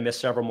like he's going to miss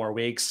several more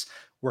weeks.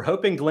 We're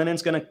hoping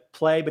Glennon's going to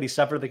play, but he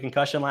suffered the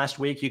concussion last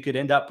week. You could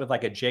end up with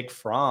like a Jake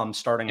Fromm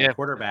starting a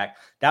quarterback.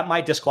 That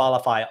might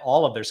disqualify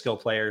all of their skill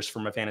players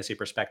from a fantasy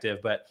perspective,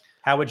 but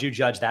how would you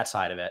judge that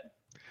side of it?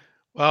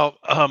 Well,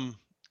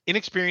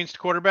 inexperienced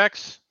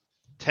quarterbacks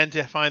tend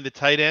to find the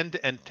tight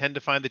end and tend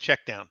to find the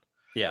check down.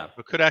 Yeah.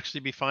 It could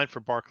actually be fine for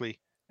Barkley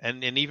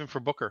and even for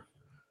Booker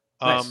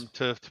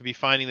to be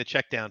finding the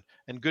check down,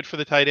 and good for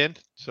the tight end.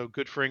 So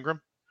good for Ingram.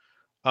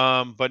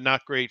 But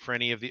not great for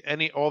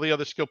all the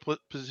other skill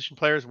position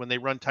players when they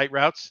run tight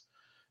routes.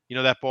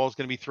 That ball is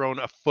going to be thrown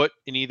a foot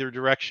in either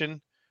direction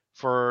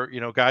for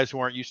guys who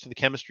aren't used to the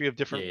chemistry of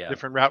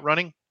different route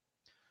running,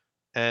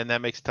 and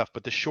that makes it tough.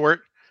 But the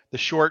short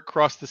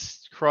cross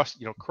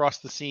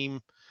the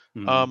seam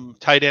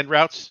tight end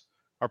routes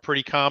are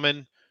pretty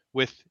common.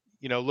 With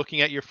looking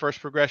at your first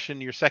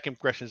progression, your second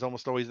progression is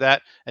almost always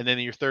that, and then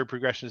your third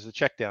progression is the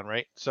check down,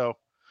 right? So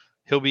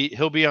he'll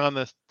be on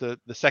the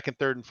second,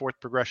 third, and fourth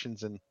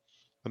progressions, and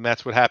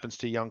that's what happens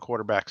to young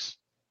quarterbacks.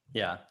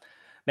 Yeah,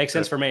 makes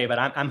sense for me. But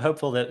I'm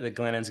hopeful that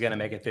Glennon's going to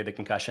make it through the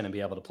concussion and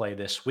be able to play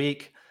this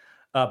week.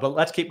 But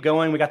let's keep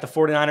going. We got the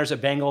 49ers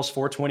at Bengals,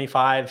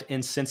 425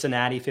 in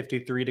Cincinnati,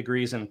 53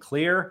 degrees and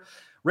clear.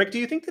 Rick, do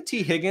you think that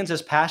T. Higgins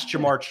has passed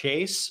Ja'Marr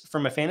Chase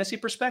from a fantasy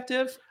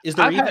perspective? Is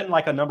there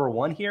like a number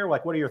one here?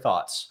 Like, what are your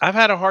thoughts? I've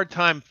had a hard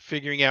time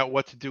figuring out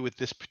what to do with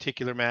this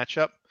particular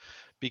matchup,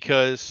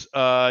 because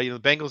the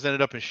Bengals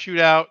ended up in a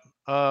shootout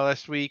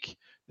last week,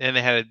 and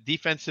they had a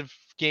defensive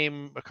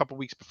game a couple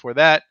weeks before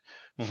that.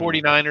 Mm-hmm.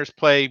 49ers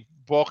play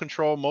ball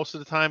control most of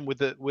the time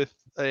with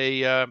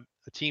a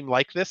team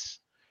like this,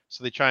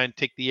 so they try and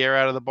take the air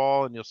out of the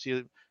ball, and you'll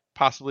see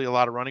possibly a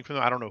lot of running from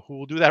them. I don't know who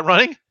will do that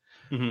running,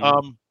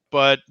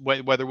 but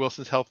whether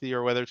Wilson's healthy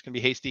or whether it's going to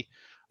be hasty.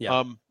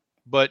 Yeah.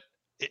 But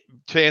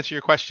to answer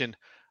your question,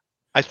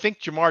 I think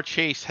Ja'Marr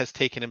Chase has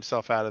taken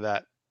himself out of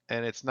that,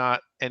 and it's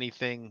not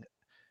anything.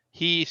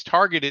 He's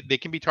targeted. They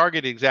can be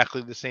targeted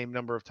exactly the same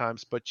number of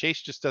times, but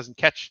Chase just doesn't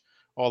catch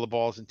all the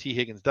balls, and T.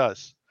 Higgins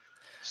does.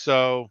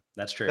 So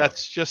that's true.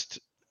 That's just,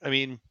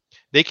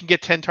 they can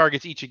get 10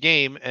 targets each a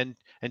game, and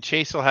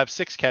Chase will have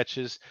 6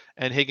 catches,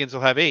 and Higgins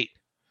will have 8.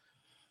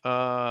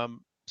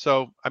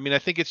 So I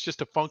think it's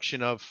just a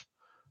function of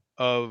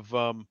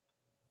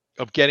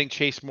getting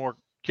Chase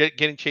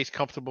getting Chase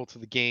comfortable to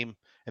the game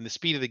and the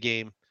speed of the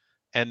game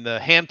and the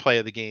hand play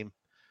of the game.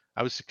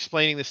 I was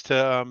explaining this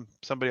to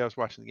somebody I was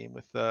watching the game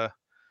with, the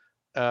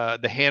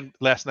hand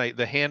last night.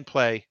 The hand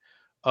play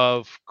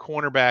of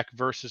cornerback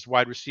versus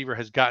wide receiver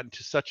has gotten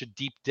to such a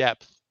deep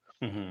depth,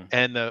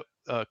 and the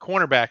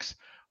cornerbacks,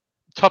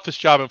 toughest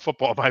job in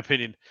football, in my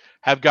opinion,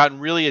 have gotten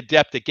really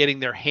adept at getting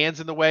their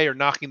hands in the way or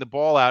knocking the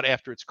ball out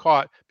after it's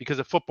caught, because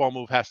a football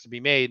move has to be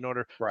made in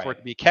order for it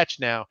to be a catch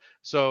now.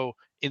 So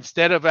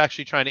instead of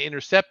actually trying to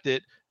intercept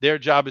it, their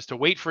job is to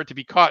wait for it to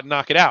be caught and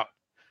knock it out.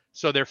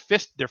 So they're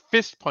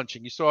fist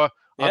punching. You saw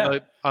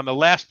on the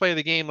last play of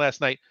the game last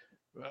night,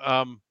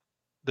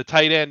 the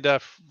tight end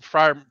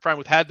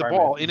Freiermuth had the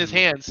ball in his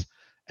hands,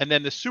 and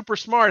then the super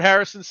smart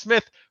Harrison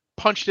Smith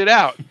punched it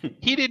out.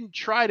 He didn't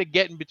try to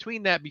get in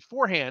between that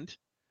beforehand.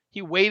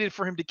 He waited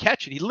for him to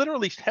catch it. He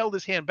literally held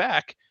his hand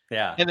back,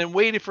 and then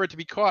waited for it to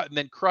be caught, and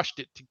then crushed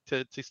it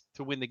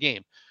to win the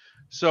game.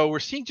 So we're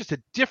seeing just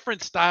a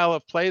different style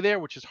of play there,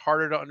 which is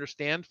harder to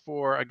understand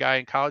for a guy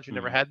in college who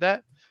never had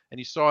that. And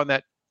you saw in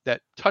that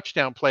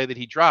touchdown play that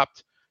he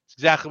dropped, it's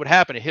exactly what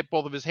happened. It hit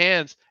both of his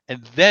hands,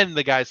 and then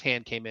the guy's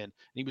hand came in, and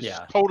he was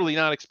totally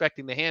not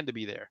expecting the hand to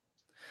be there.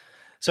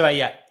 So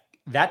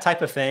that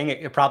type of thing,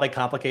 it probably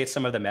complicates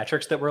some of the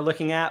metrics that we're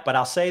looking at. But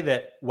I'll say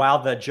that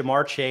while the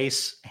Ja'Marr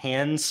Chase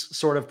hands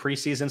sort of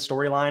preseason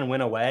storyline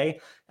went away,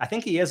 I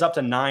think he is up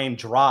to 9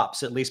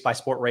 drops, at least by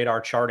Sport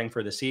Radar charting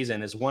for the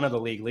season, is one of the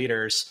league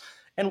leaders.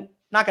 And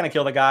not going to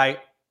kill the guy.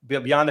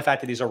 beyond the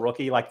fact that he's a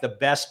rookie, like the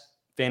best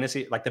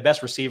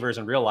receivers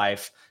in real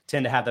life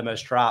tend to have the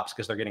most drops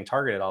because they're getting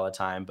targeted all the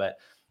time. But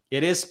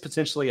it is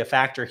potentially a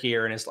factor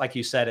here. And it's like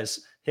you said,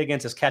 as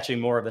Higgins is catching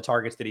more of the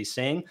targets that he's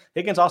seeing.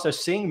 Higgins also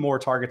seeing more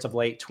targets of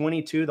late,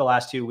 22 the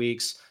last 2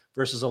 weeks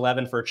versus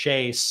 11 for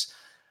Chase.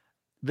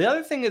 The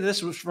other thing is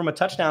this was from a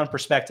touchdown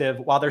perspective,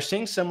 while they're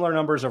seeing similar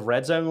numbers of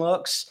red zone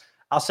looks,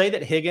 I'll say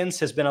that Higgins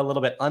has been a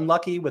little bit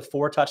unlucky with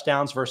 4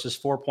 touchdowns versus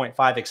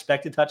 4.5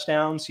 expected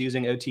touchdowns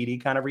using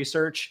OTD kind of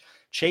research.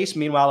 Chase,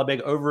 meanwhile, a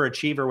big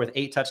overachiever with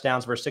 8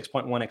 touchdowns versus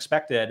 6.1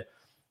 expected.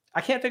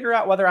 I can't figure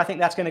out whether I think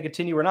that's going to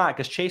continue or not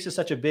because Chase is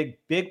such a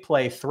big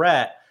play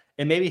threat.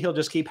 And maybe he'll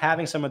just keep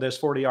having some of those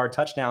 40-yard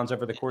touchdowns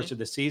over the course of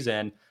the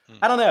season.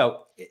 I don't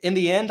know. In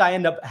the end, I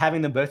end up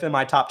having them both in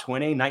my top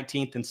 20,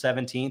 19th and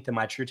 17th in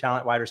my true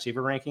talent wide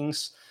receiver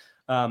rankings.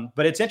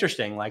 But it's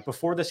interesting. Like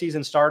before the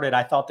season started,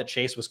 I thought that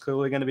Chase was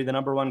clearly going to be the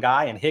number one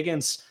guy, and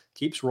Higgins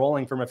keeps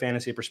rolling from a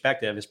fantasy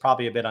perspective, is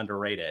probably a bit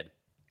underrated.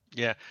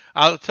 Yeah,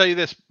 I'll tell you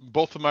this: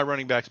 both of my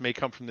running backs may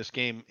come from this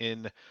game.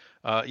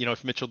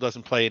 If Mitchell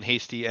doesn't play, in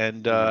Hasty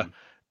and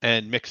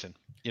Mixon.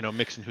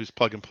 Mixon, who's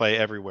plug and play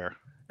everywhere.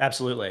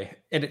 Absolutely.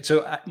 And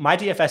so my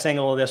DFS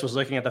angle of this was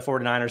looking at the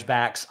 49ers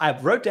backs. I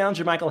wrote down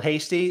JaMycal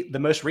Hasty. The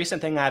most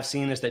recent thing I've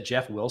seen is that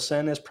Jeff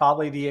Wilson is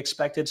probably the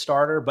expected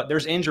starter, but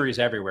there's injuries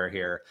everywhere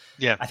here.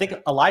 Yeah. I think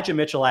Elijah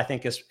Mitchell,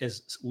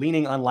 is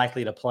leaning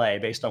unlikely to play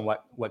based on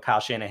what Kyle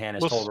Shanahan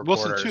has told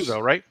reporters. Wilson too, though,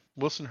 right?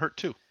 Wilson hurt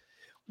too.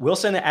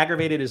 Wilson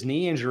aggravated his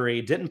knee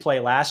injury, didn't play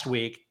last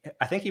week.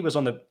 I think he was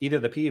on either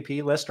the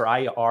PUP list or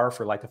IR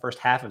for like the first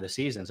half of the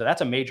season. So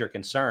that's a major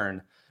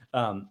concern.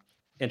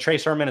 And Trey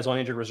Sermon is on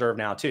injured reserve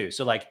now too.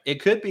 So like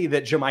it could be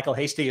that JaMycal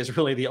Hasty is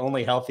really the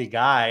only healthy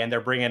guy and they're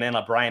bringing in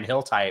a Brian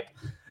Hill type.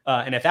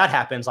 And if that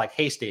happens, like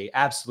Hasty,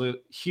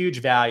 absolute huge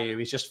value.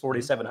 He's just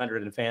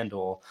 4,700 in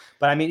FanDuel.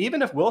 But I mean,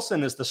 even if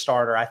Wilson is the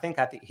starter, I think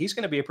he's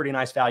going to be a pretty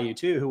nice value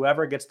too.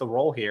 Whoever gets the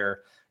role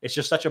here, it's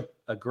just such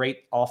a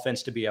great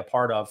offense to be a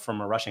part of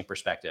from a rushing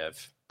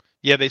perspective.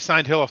 Yeah, they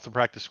signed Hill off the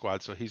practice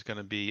squad, so he's going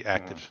to be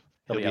active.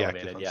 He'll be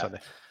active on Sunday.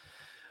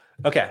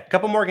 Okay, a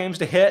couple more games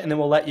to hit, and then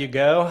we'll let you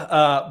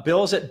go.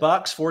 Bills at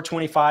Bucks,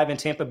 425 in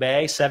Tampa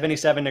Bay,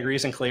 77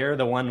 degrees and clear,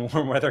 the one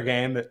warm weather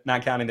game,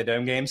 not counting the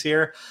dome games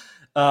here.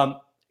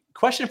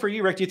 Question for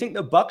you, Rick. Do you think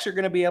the Bucks are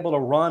going to be able to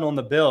run on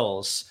the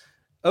Bills?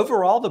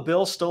 Overall, the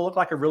Bills still look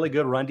like a really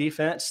good run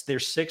defense. They're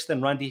 6th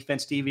in run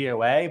defense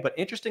DVOA, but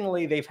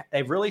interestingly,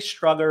 they've really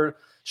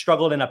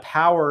struggled in a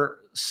power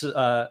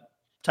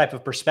type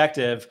of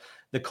perspective.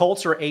 The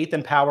Colts are 8th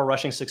in power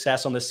rushing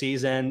success on the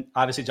season.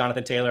 Obviously,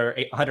 Jonathan Taylor,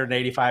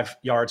 185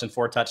 yards and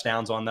 4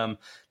 touchdowns on them.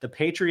 The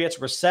Patriots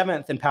were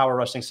 7th in power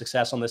rushing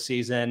success on the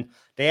season.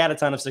 They had a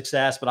ton of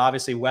success, but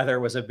obviously weather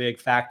was a big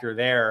factor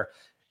there.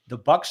 The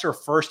Bucks are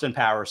 1st in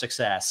power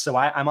success. So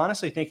I'm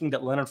honestly thinking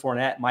that Leonard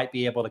Fournette might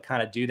be able to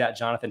kind of do that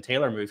Jonathan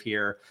Taylor move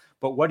here.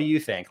 But what do you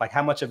think? Like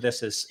how much of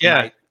this is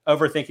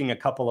overthinking a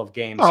couple of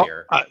games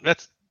here?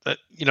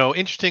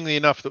 Interestingly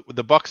enough,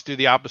 the Bucks do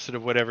the opposite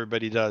of what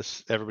everybody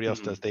else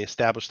does. They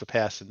establish the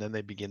pass and then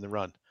they begin the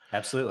run.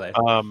 Absolutely.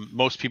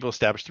 Most people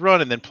establish the run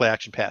and then play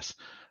action pass.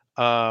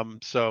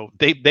 So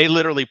they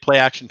literally play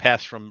action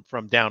pass from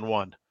down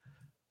one,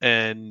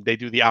 and they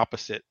do the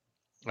opposite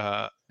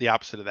of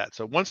that.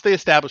 So once they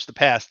establish the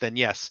pass, then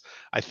yes,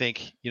 I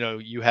think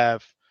you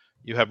have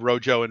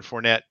Rojo and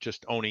Fournette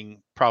just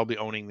probably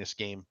owning this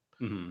game.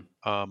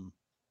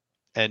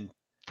 And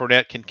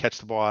Fournette can catch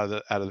the ball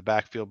out of the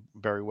backfield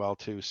very well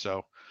too.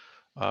 So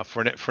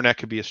Fournette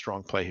could be a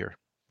strong play here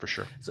for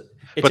sure.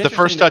 But the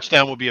first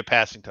touchdown will be a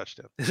passing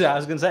touchdown. I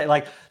was going to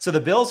say, so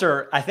the Bills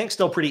are, I think,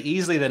 still pretty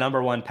easily the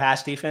number one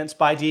pass defense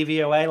by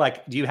DVOA.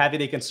 Like, do you have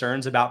any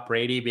concerns about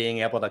Brady being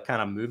able to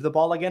kind of move the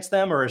ball against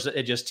them, or is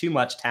it just too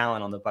much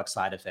talent on the Bucs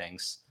side of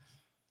things?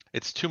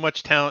 It's too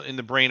much talent in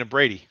the brain of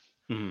Brady.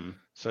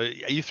 So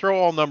you throw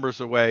all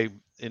numbers away,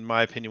 in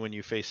my opinion, when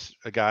you face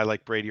a guy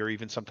like Brady or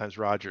even sometimes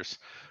Rodgers,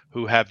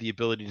 who have the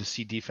ability to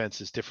see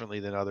defenses differently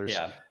than others,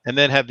 and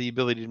then have the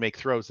ability to make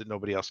throws that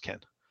nobody else can.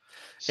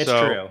 It's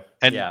true.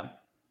 And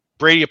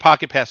Brady, a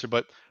pocket passer,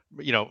 but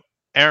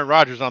Aaron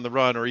Rodgers on the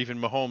run, or even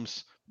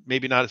Mahomes,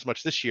 maybe not as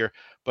much this year,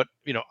 but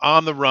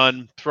on the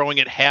run, throwing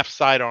it half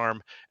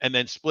sidearm and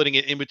then splitting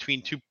it in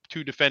between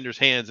two defenders'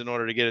 hands in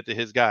order to get it to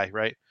his guy,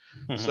 right?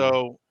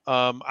 So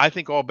I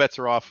think all bets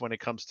are off when it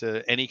comes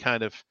to any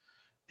kind of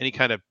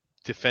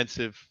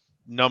defensive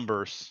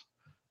numbers.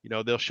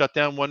 They'll shut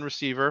down one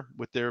receiver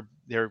with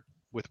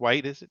with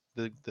White. Is it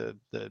the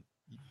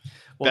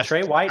well,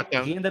 Trey White,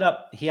 I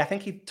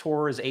think he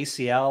tore his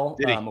ACL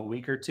a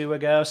week or two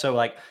ago.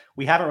 So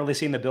we haven't really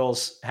seen the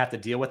Bills have to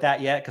deal with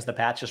that yet because the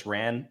Pats just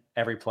ran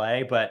every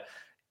play, but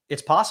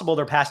it's possible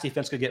their pass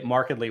defense could get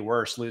markedly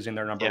worse losing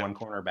their number one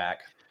cornerback.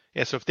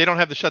 Yeah. So if they don't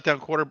have the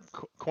shutdown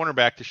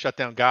cornerback to shut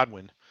down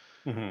Godwin,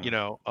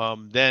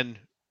 then,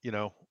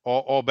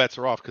 all bets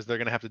are off because they're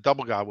going to have to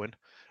double Godwin,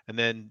 and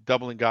then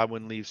doubling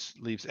Godwin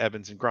leaves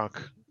Evans and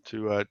Gronk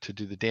to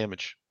do the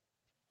damage.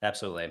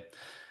 Absolutely.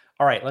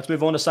 All right, let's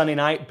move on to Sunday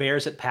night.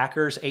 Bears at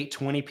Packers,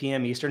 8:20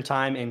 p.m. Eastern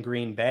time in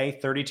Green Bay.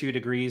 32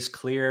 degrees,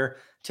 clear,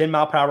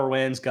 10-mile-per-hour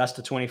winds, gust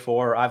to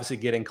 24. Obviously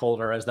getting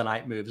colder as the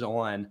night moves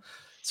on.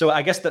 So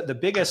I guess the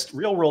biggest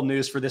real-world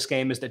news for this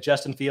game is that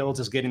Justin Fields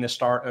is getting the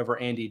start over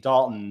Andy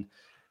Dalton.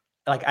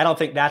 Like, I don't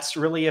think that's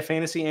really a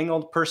fantasy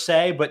angle per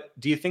se, but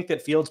do you think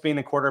that Fields being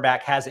the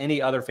quarterback has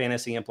any other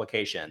fantasy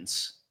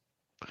implications?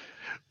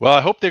 Well, I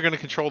hope they're going to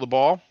control the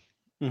ball,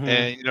 Mm-hmm.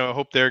 and I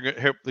hope they're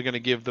going to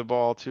give the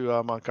ball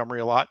to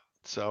Montgomery a lot.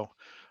 So,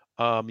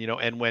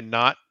 and when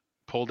not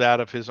pulled out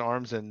of his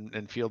arms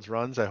and Fields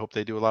runs, I hope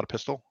they do a lot of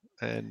pistol.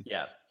 And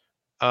yeah,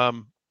 I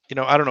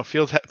don't know.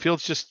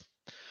 Fields just,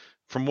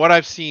 from what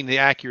I've seen, the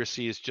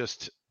accuracy is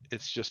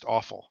it's just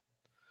awful.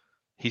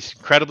 He's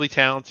incredibly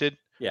talented.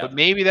 yeah. But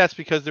maybe that's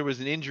because there was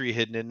an injury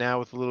hidden, and now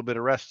with a little bit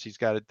of rest, he's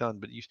got it done.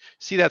 But you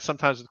see that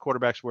sometimes with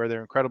quarterbacks where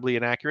they're incredibly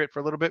inaccurate for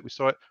a little bit. We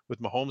saw it with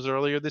Mahomes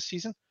earlier this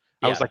season.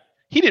 I was like,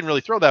 he didn't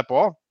really throw that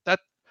ball.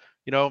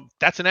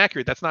 That's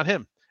inaccurate. That's not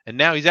him. And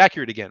now he's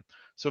accurate again.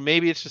 So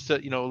maybe it's just a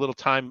little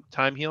time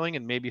healing,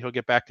 and maybe he'll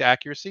get back to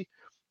accuracy.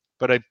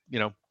 But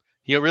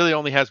he really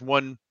only has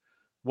one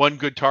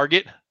good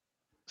target.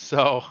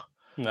 So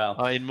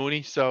in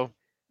Mooney. So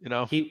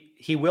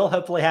he will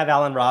hopefully have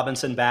Allen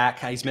Robinson back.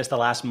 He's missed the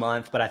last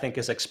month, but I think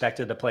is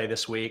expected to play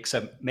this week.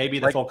 So maybe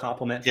the full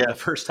complement for the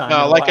first time.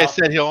 No, like I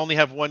said, he'll only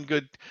have one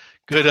good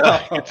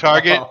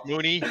target.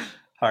 Mooney.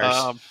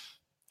 Harsh.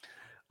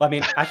 I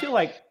mean, I feel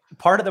like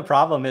part of the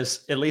problem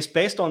is, at least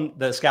based on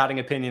the scouting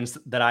opinions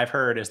that I've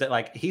heard, is that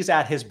like he's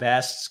at his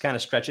best kind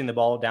of stretching the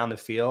ball down the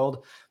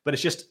field, but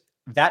it's just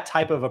that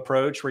type of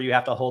approach where you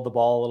have to hold the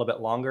ball a little bit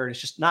longer. It's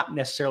just not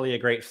necessarily a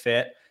great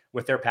fit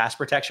with their pass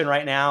protection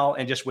right now,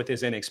 and just with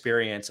his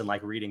inexperience and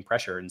like reading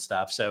pressure and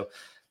stuff. So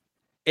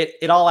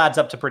it all adds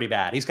up to pretty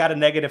bad. He's got a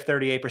negative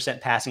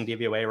 38% passing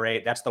DVOA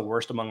rate. That's the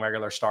worst among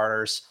regular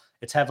starters.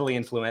 It's heavily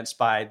influenced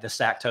by the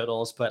sack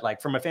totals, but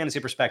like from a fantasy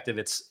perspective,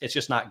 it's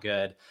just not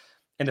good.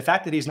 And the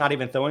fact that he's not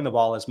even throwing the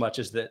ball as much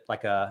as that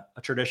like a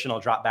traditional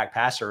drop back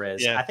passer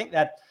is, I think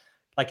that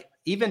like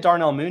even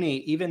Darnell Mooney,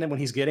 even when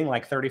he's getting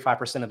like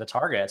 35% of the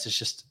targets, it's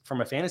just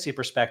from a fantasy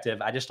perspective,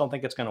 I just don't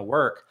think it's going to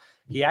work.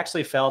 He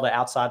actually fell to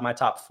outside my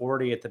top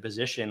 40 at the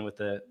position with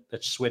the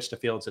switch to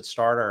Fields at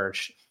starter.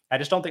 I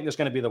just don't think there's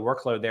going to be the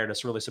workload there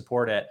to really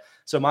support it.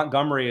 So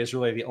Montgomery is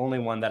really the only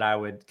one that I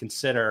would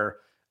consider,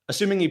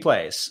 assuming he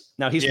plays.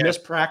 Now he's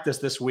missed practice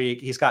this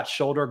week. He's got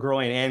shoulder,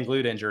 groin, and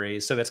glute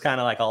injuries. So it's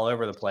kind of like all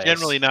over the place.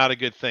 Generally not a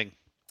good thing.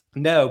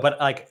 No, but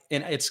like,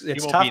 it's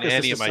tough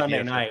because it's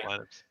Sunday night.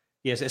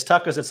 Yes, it's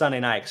tough because it's Sunday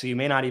night, so you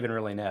may not even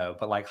really know.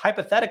 But like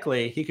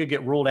hypothetically, he could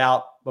get ruled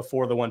out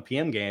before the 1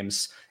 p.m.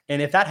 games.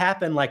 And if that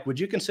happened, like, would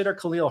you consider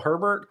Khalil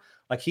Herbert?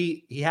 Like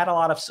he had a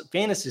lot of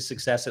fantasy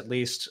success, at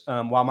least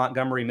while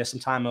Montgomery missed some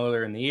time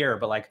earlier in the year.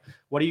 But like,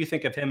 what do you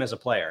think of him as a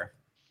player?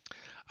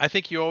 I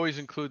think you always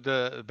include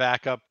the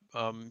backup.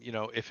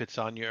 If it's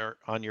on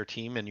your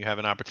team and you have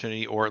an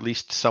opportunity, or at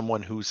least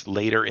someone who's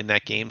later in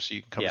that game, so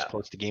you can come as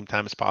close to game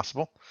time as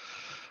possible.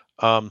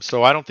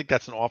 So I don't think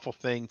that's an awful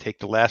thing. Take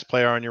the last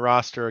player on your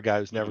roster, a guy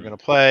who's never going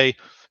to play,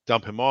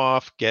 dump him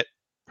off, get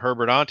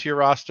Herbert onto your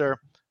roster,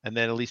 and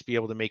then at least be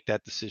able to make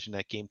that decision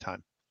at game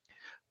time.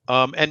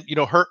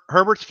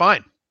 Herbert's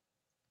fine.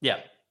 Yeah.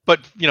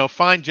 But,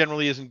 fine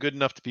generally isn't good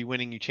enough to be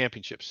winning you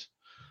championships.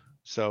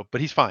 So,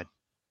 but he's fine.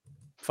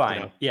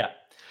 Fine. Yeah.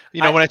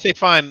 When I say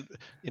fine,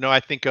 I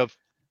think of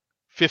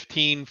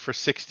 15 for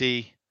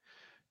 60,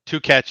 2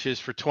 catches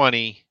for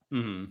 20,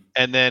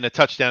 and then a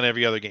touchdown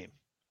every other game.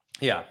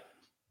 Yeah.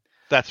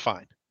 That's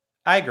fine.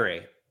 I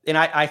agree. And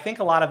I think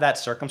a lot of that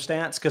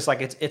circumstance, because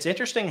like it's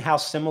interesting how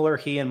similar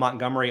he and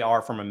Montgomery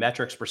are from a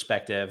metrics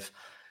perspective.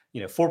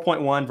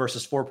 4.1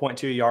 versus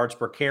 4.2 yards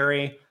per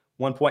carry,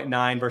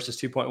 1.9 versus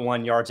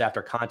 2.1 yards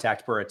after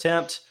contact per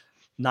attempt,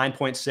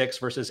 9.6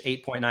 versus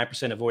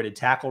 8.9% avoided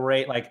tackle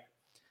rate. Like,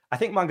 I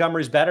think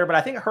Montgomery's better, but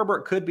I think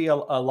Herbert could be a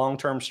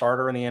long-term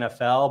starter in the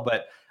NFL.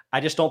 But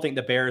I just don't think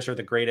the Bears are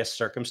the greatest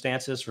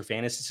circumstances for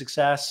fantasy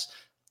success,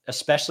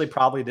 especially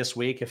probably this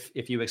week.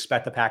 If you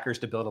expect the Packers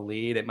to build a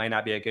lead, it might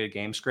not be a good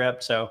game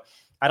script. So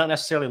I don't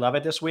necessarily love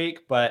it this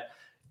week, but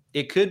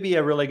it could be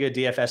a really good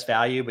DFS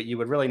value. But you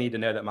would really need to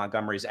know that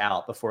Montgomery's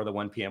out before the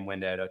 1 p.m.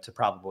 window to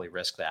probably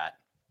risk that.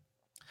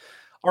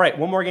 All right,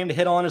 one more game to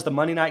hit on is the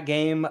Monday night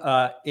game.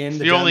 In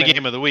the only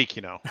game of the week,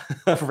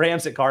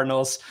 Rams at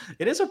Cardinals.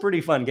 It is a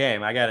pretty fun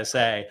game, I got to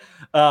say.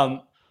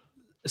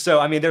 So,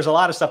 I mean, there's a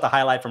lot of stuff to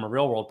highlight from a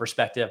real world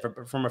perspective.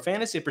 From a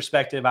fantasy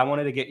perspective, I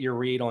wanted to get your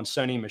read on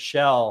Sony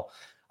Michel.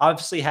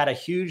 Obviously had a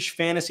huge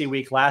fantasy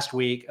week last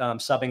week,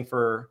 subbing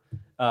for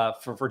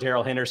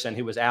Darrell Henderson,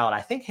 who was out. I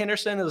think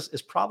Henderson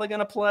is probably going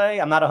to play.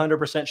 I'm not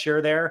 100%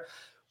 sure there.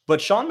 But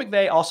Sean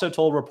McVay also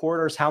told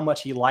reporters how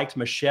much he liked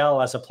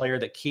Michel as a player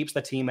that keeps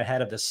the team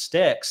ahead of the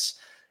sticks.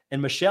 And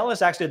Michel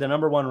is actually the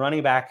number one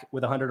running back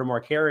with 100 or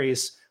more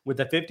carries with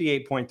a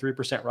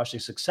 58.3% rushing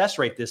success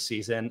rate this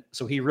season.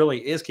 So he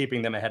really is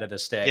keeping them ahead of the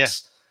sticks.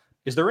 Yeah.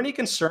 Is there any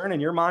concern in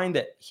your mind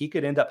that he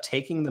could end up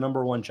taking the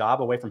number one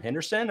job away from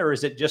Henderson? Or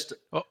is it just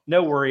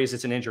no worries,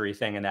 it's an injury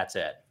thing and that's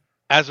it?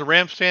 As a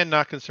Rams fan,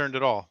 not concerned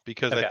at all,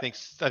 because I think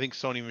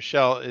Sony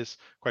Michel is,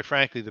 quite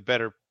frankly, the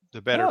better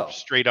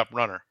straight up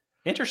runner.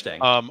 Interesting.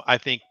 I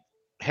think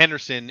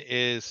Henderson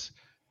is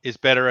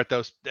better at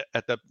those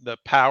the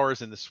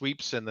powers and the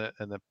sweeps and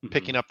the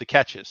picking up the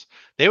catches.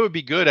 They would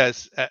be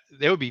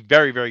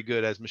very, very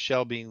good as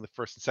Michel being the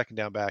first and second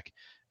down back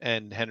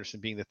and Henderson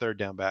being the third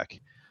down back.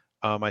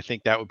 I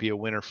think that would be a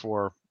winner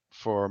for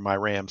my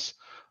Rams.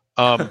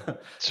 So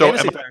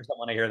fantasy players don't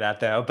want to hear that,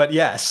 though, but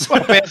yes.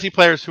 Well, fantasy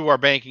players who are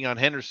banking on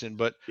Henderson,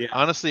 but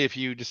honestly, if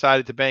you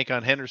decided to bank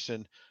on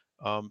Henderson,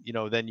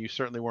 then you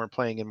certainly weren't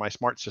playing in my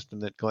smart system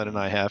that Glenn and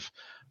I have.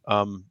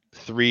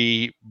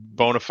 3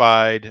 bona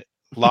fide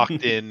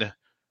locked in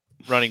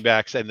running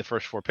backs and the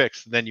first 4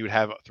 picks. Then you would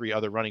have 3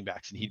 other running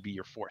backs, and he'd be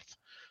your 4th.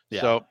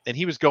 Yeah. So, and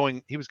he was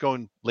going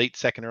late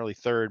second, early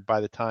third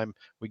by the time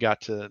we got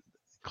to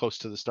close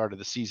to the start of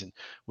the season,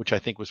 which I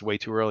think was way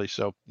too early.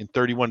 So in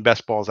 31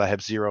 best balls, I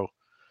have zero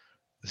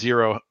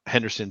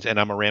Hendersons, and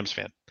I'm a Rams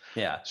fan.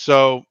 Yeah.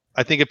 So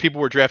I think if people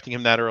were drafting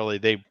him that early,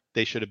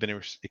 they should have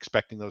been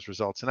expecting those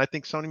results. And I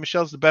think Sony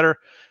Michel's the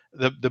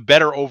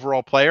better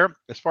overall player.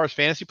 As far as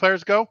fantasy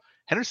players go,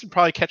 Henderson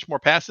probably catch more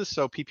passes.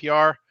 So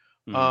PPR,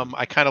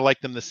 I kind of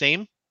like them the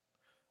same.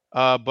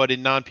 But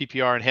in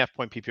non-PPR and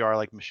half-point PPR, I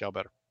like Michel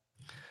better.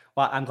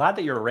 Well, I'm glad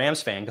that you're a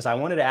Rams fan, because I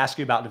wanted to ask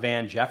you about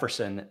Van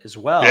Jefferson as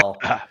well.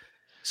 Yeah.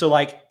 So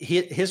like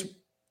his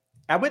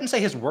I wouldn't say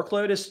his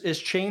workload is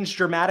changed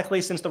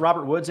dramatically since the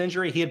Robert Woods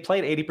injury. He had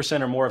played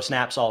 80% or more of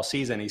snaps all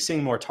season. He's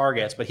seeing more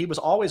targets, but he was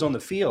always on the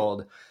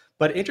field.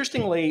 But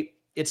interestingly,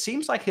 it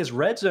seems like his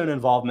red zone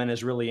involvement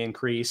has really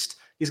increased.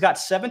 He's got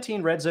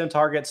 17 red zone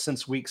targets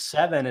since week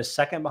 7, is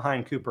second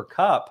behind Cooper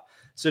Kupp.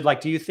 So,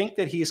 like, do you think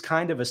that he's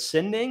kind of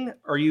ascending?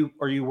 Are you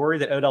worried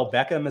that Odell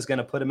Beckham is going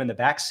to put him in the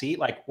back seat?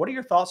 Like, what are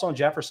your thoughts on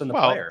Jefferson, the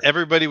player?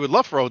 Everybody would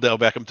love for Odell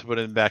Beckham to put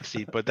him in the back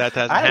seat, but that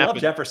hasn't happened. I love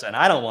Jefferson.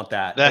 I don't want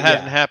that. That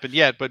hasn't happened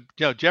yet. But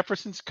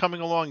Jefferson's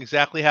coming along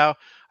exactly how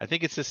I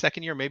think it's his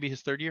second year, maybe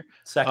his third year.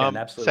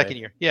 Absolutely. Second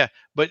year, yeah.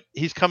 But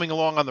he's coming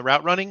along on the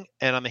route running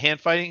and on the hand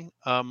fighting.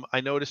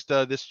 I noticed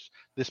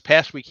this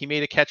past week he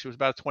made a catch. It was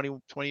about a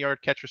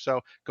 20-yard catch or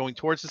so, going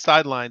towards the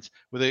sidelines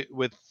with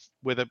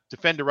a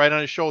defender right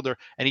on his shoulder,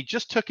 and he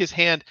just took his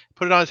hand,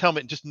 put it on his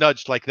helmet, and just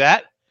nudged like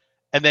that,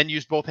 and then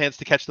used both hands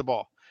to catch the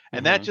ball.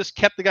 And that just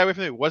kept the guy away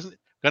from him. It wasn't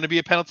going to be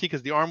a penalty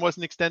because the arm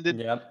wasn't extended.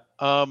 Yep.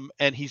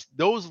 And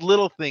those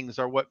little things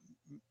are what,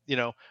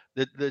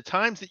 the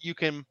times that you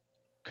can,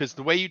 because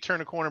the way you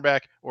turn a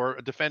cornerback or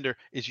a defender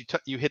is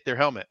you hit their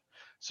helmet.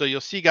 So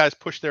you'll see guys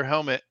push their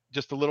helmet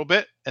just a little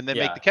bit and then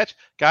make the catch.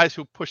 Guys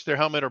who push their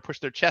helmet or push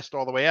their chest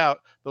all the way out,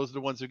 those are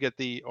the ones who get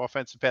the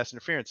offensive pass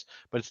interference.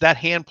 But it's that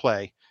hand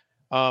play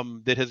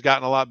that has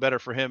gotten a lot better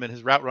for him, and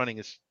his route running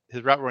is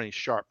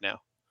sharp now.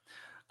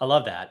 I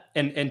love that.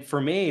 And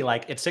for me,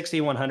 like at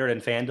 6,100 in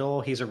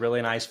FanDuel, he's a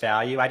really nice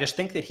value. I just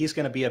think that he's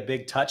going to be a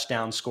big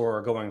touchdown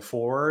scorer going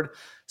forward.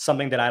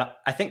 Something that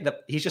I think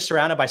that he's just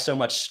surrounded by so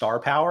much star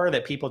power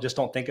that people just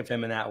don't think of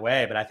him in that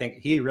way. But I think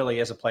he really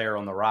is a player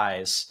on the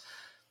rise.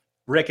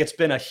 Rick, it's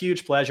been a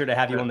huge pleasure to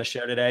have you on the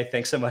show today.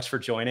 Thanks so much for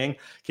joining.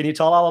 Can you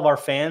tell all of our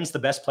fans the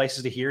best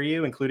places to hear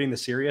you, including the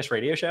Sirius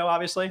radio show,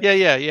 obviously?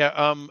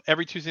 Yeah.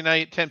 Every Tuesday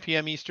night, 10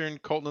 p.m. Eastern,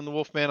 Colton and the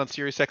Wolfman on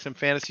Sirius XM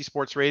Fantasy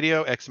Sports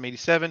Radio,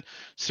 XM87,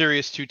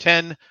 Sirius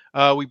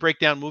 210. We break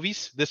down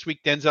movies. This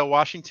week, Denzel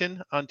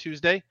Washington on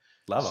Tuesday.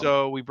 Love him.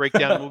 So we break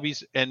down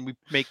movies and we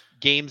make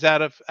games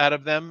out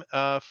of them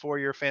for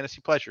your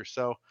fantasy pleasure.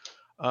 So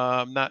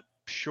I'm not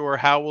sure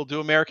how we'll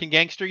do American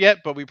Gangster yet,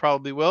 but we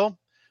probably will.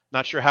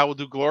 Not sure how we'll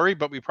do Glory,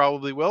 but we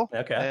probably will.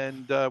 Okay.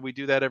 And we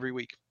do that every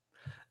week.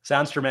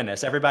 Sounds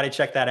tremendous. Everybody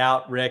check that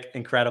out. Rick,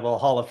 incredible.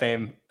 Hall of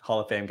Fame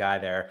guy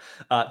there.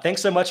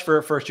 Thanks so much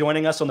for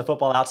joining us on the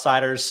Football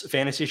Outsiders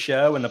Fantasy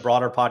Show and the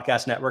broader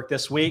podcast network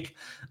this week.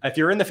 If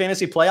you're in the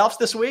fantasy playoffs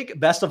this week,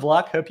 best of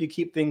luck. Hope you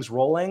keep things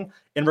rolling.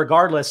 And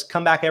regardless,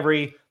 come back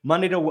every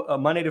Monday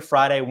to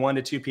Friday, 1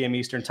 to 2 p.m.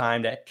 Eastern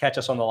time to catch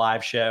us on the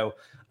live show.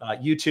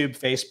 YouTube,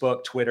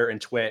 Facebook, Twitter, and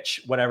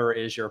Twitch, whatever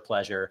is your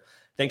pleasure.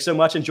 Thanks so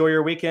much. Enjoy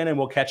your weekend, and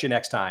we'll catch you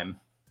next time.